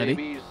up, time, buddy?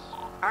 babies.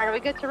 Alright, are we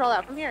good to roll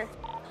out from here?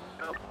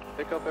 Yep.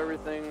 Pick up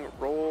everything,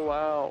 roll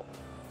out.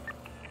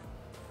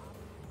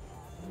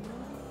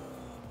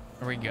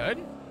 Are we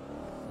good?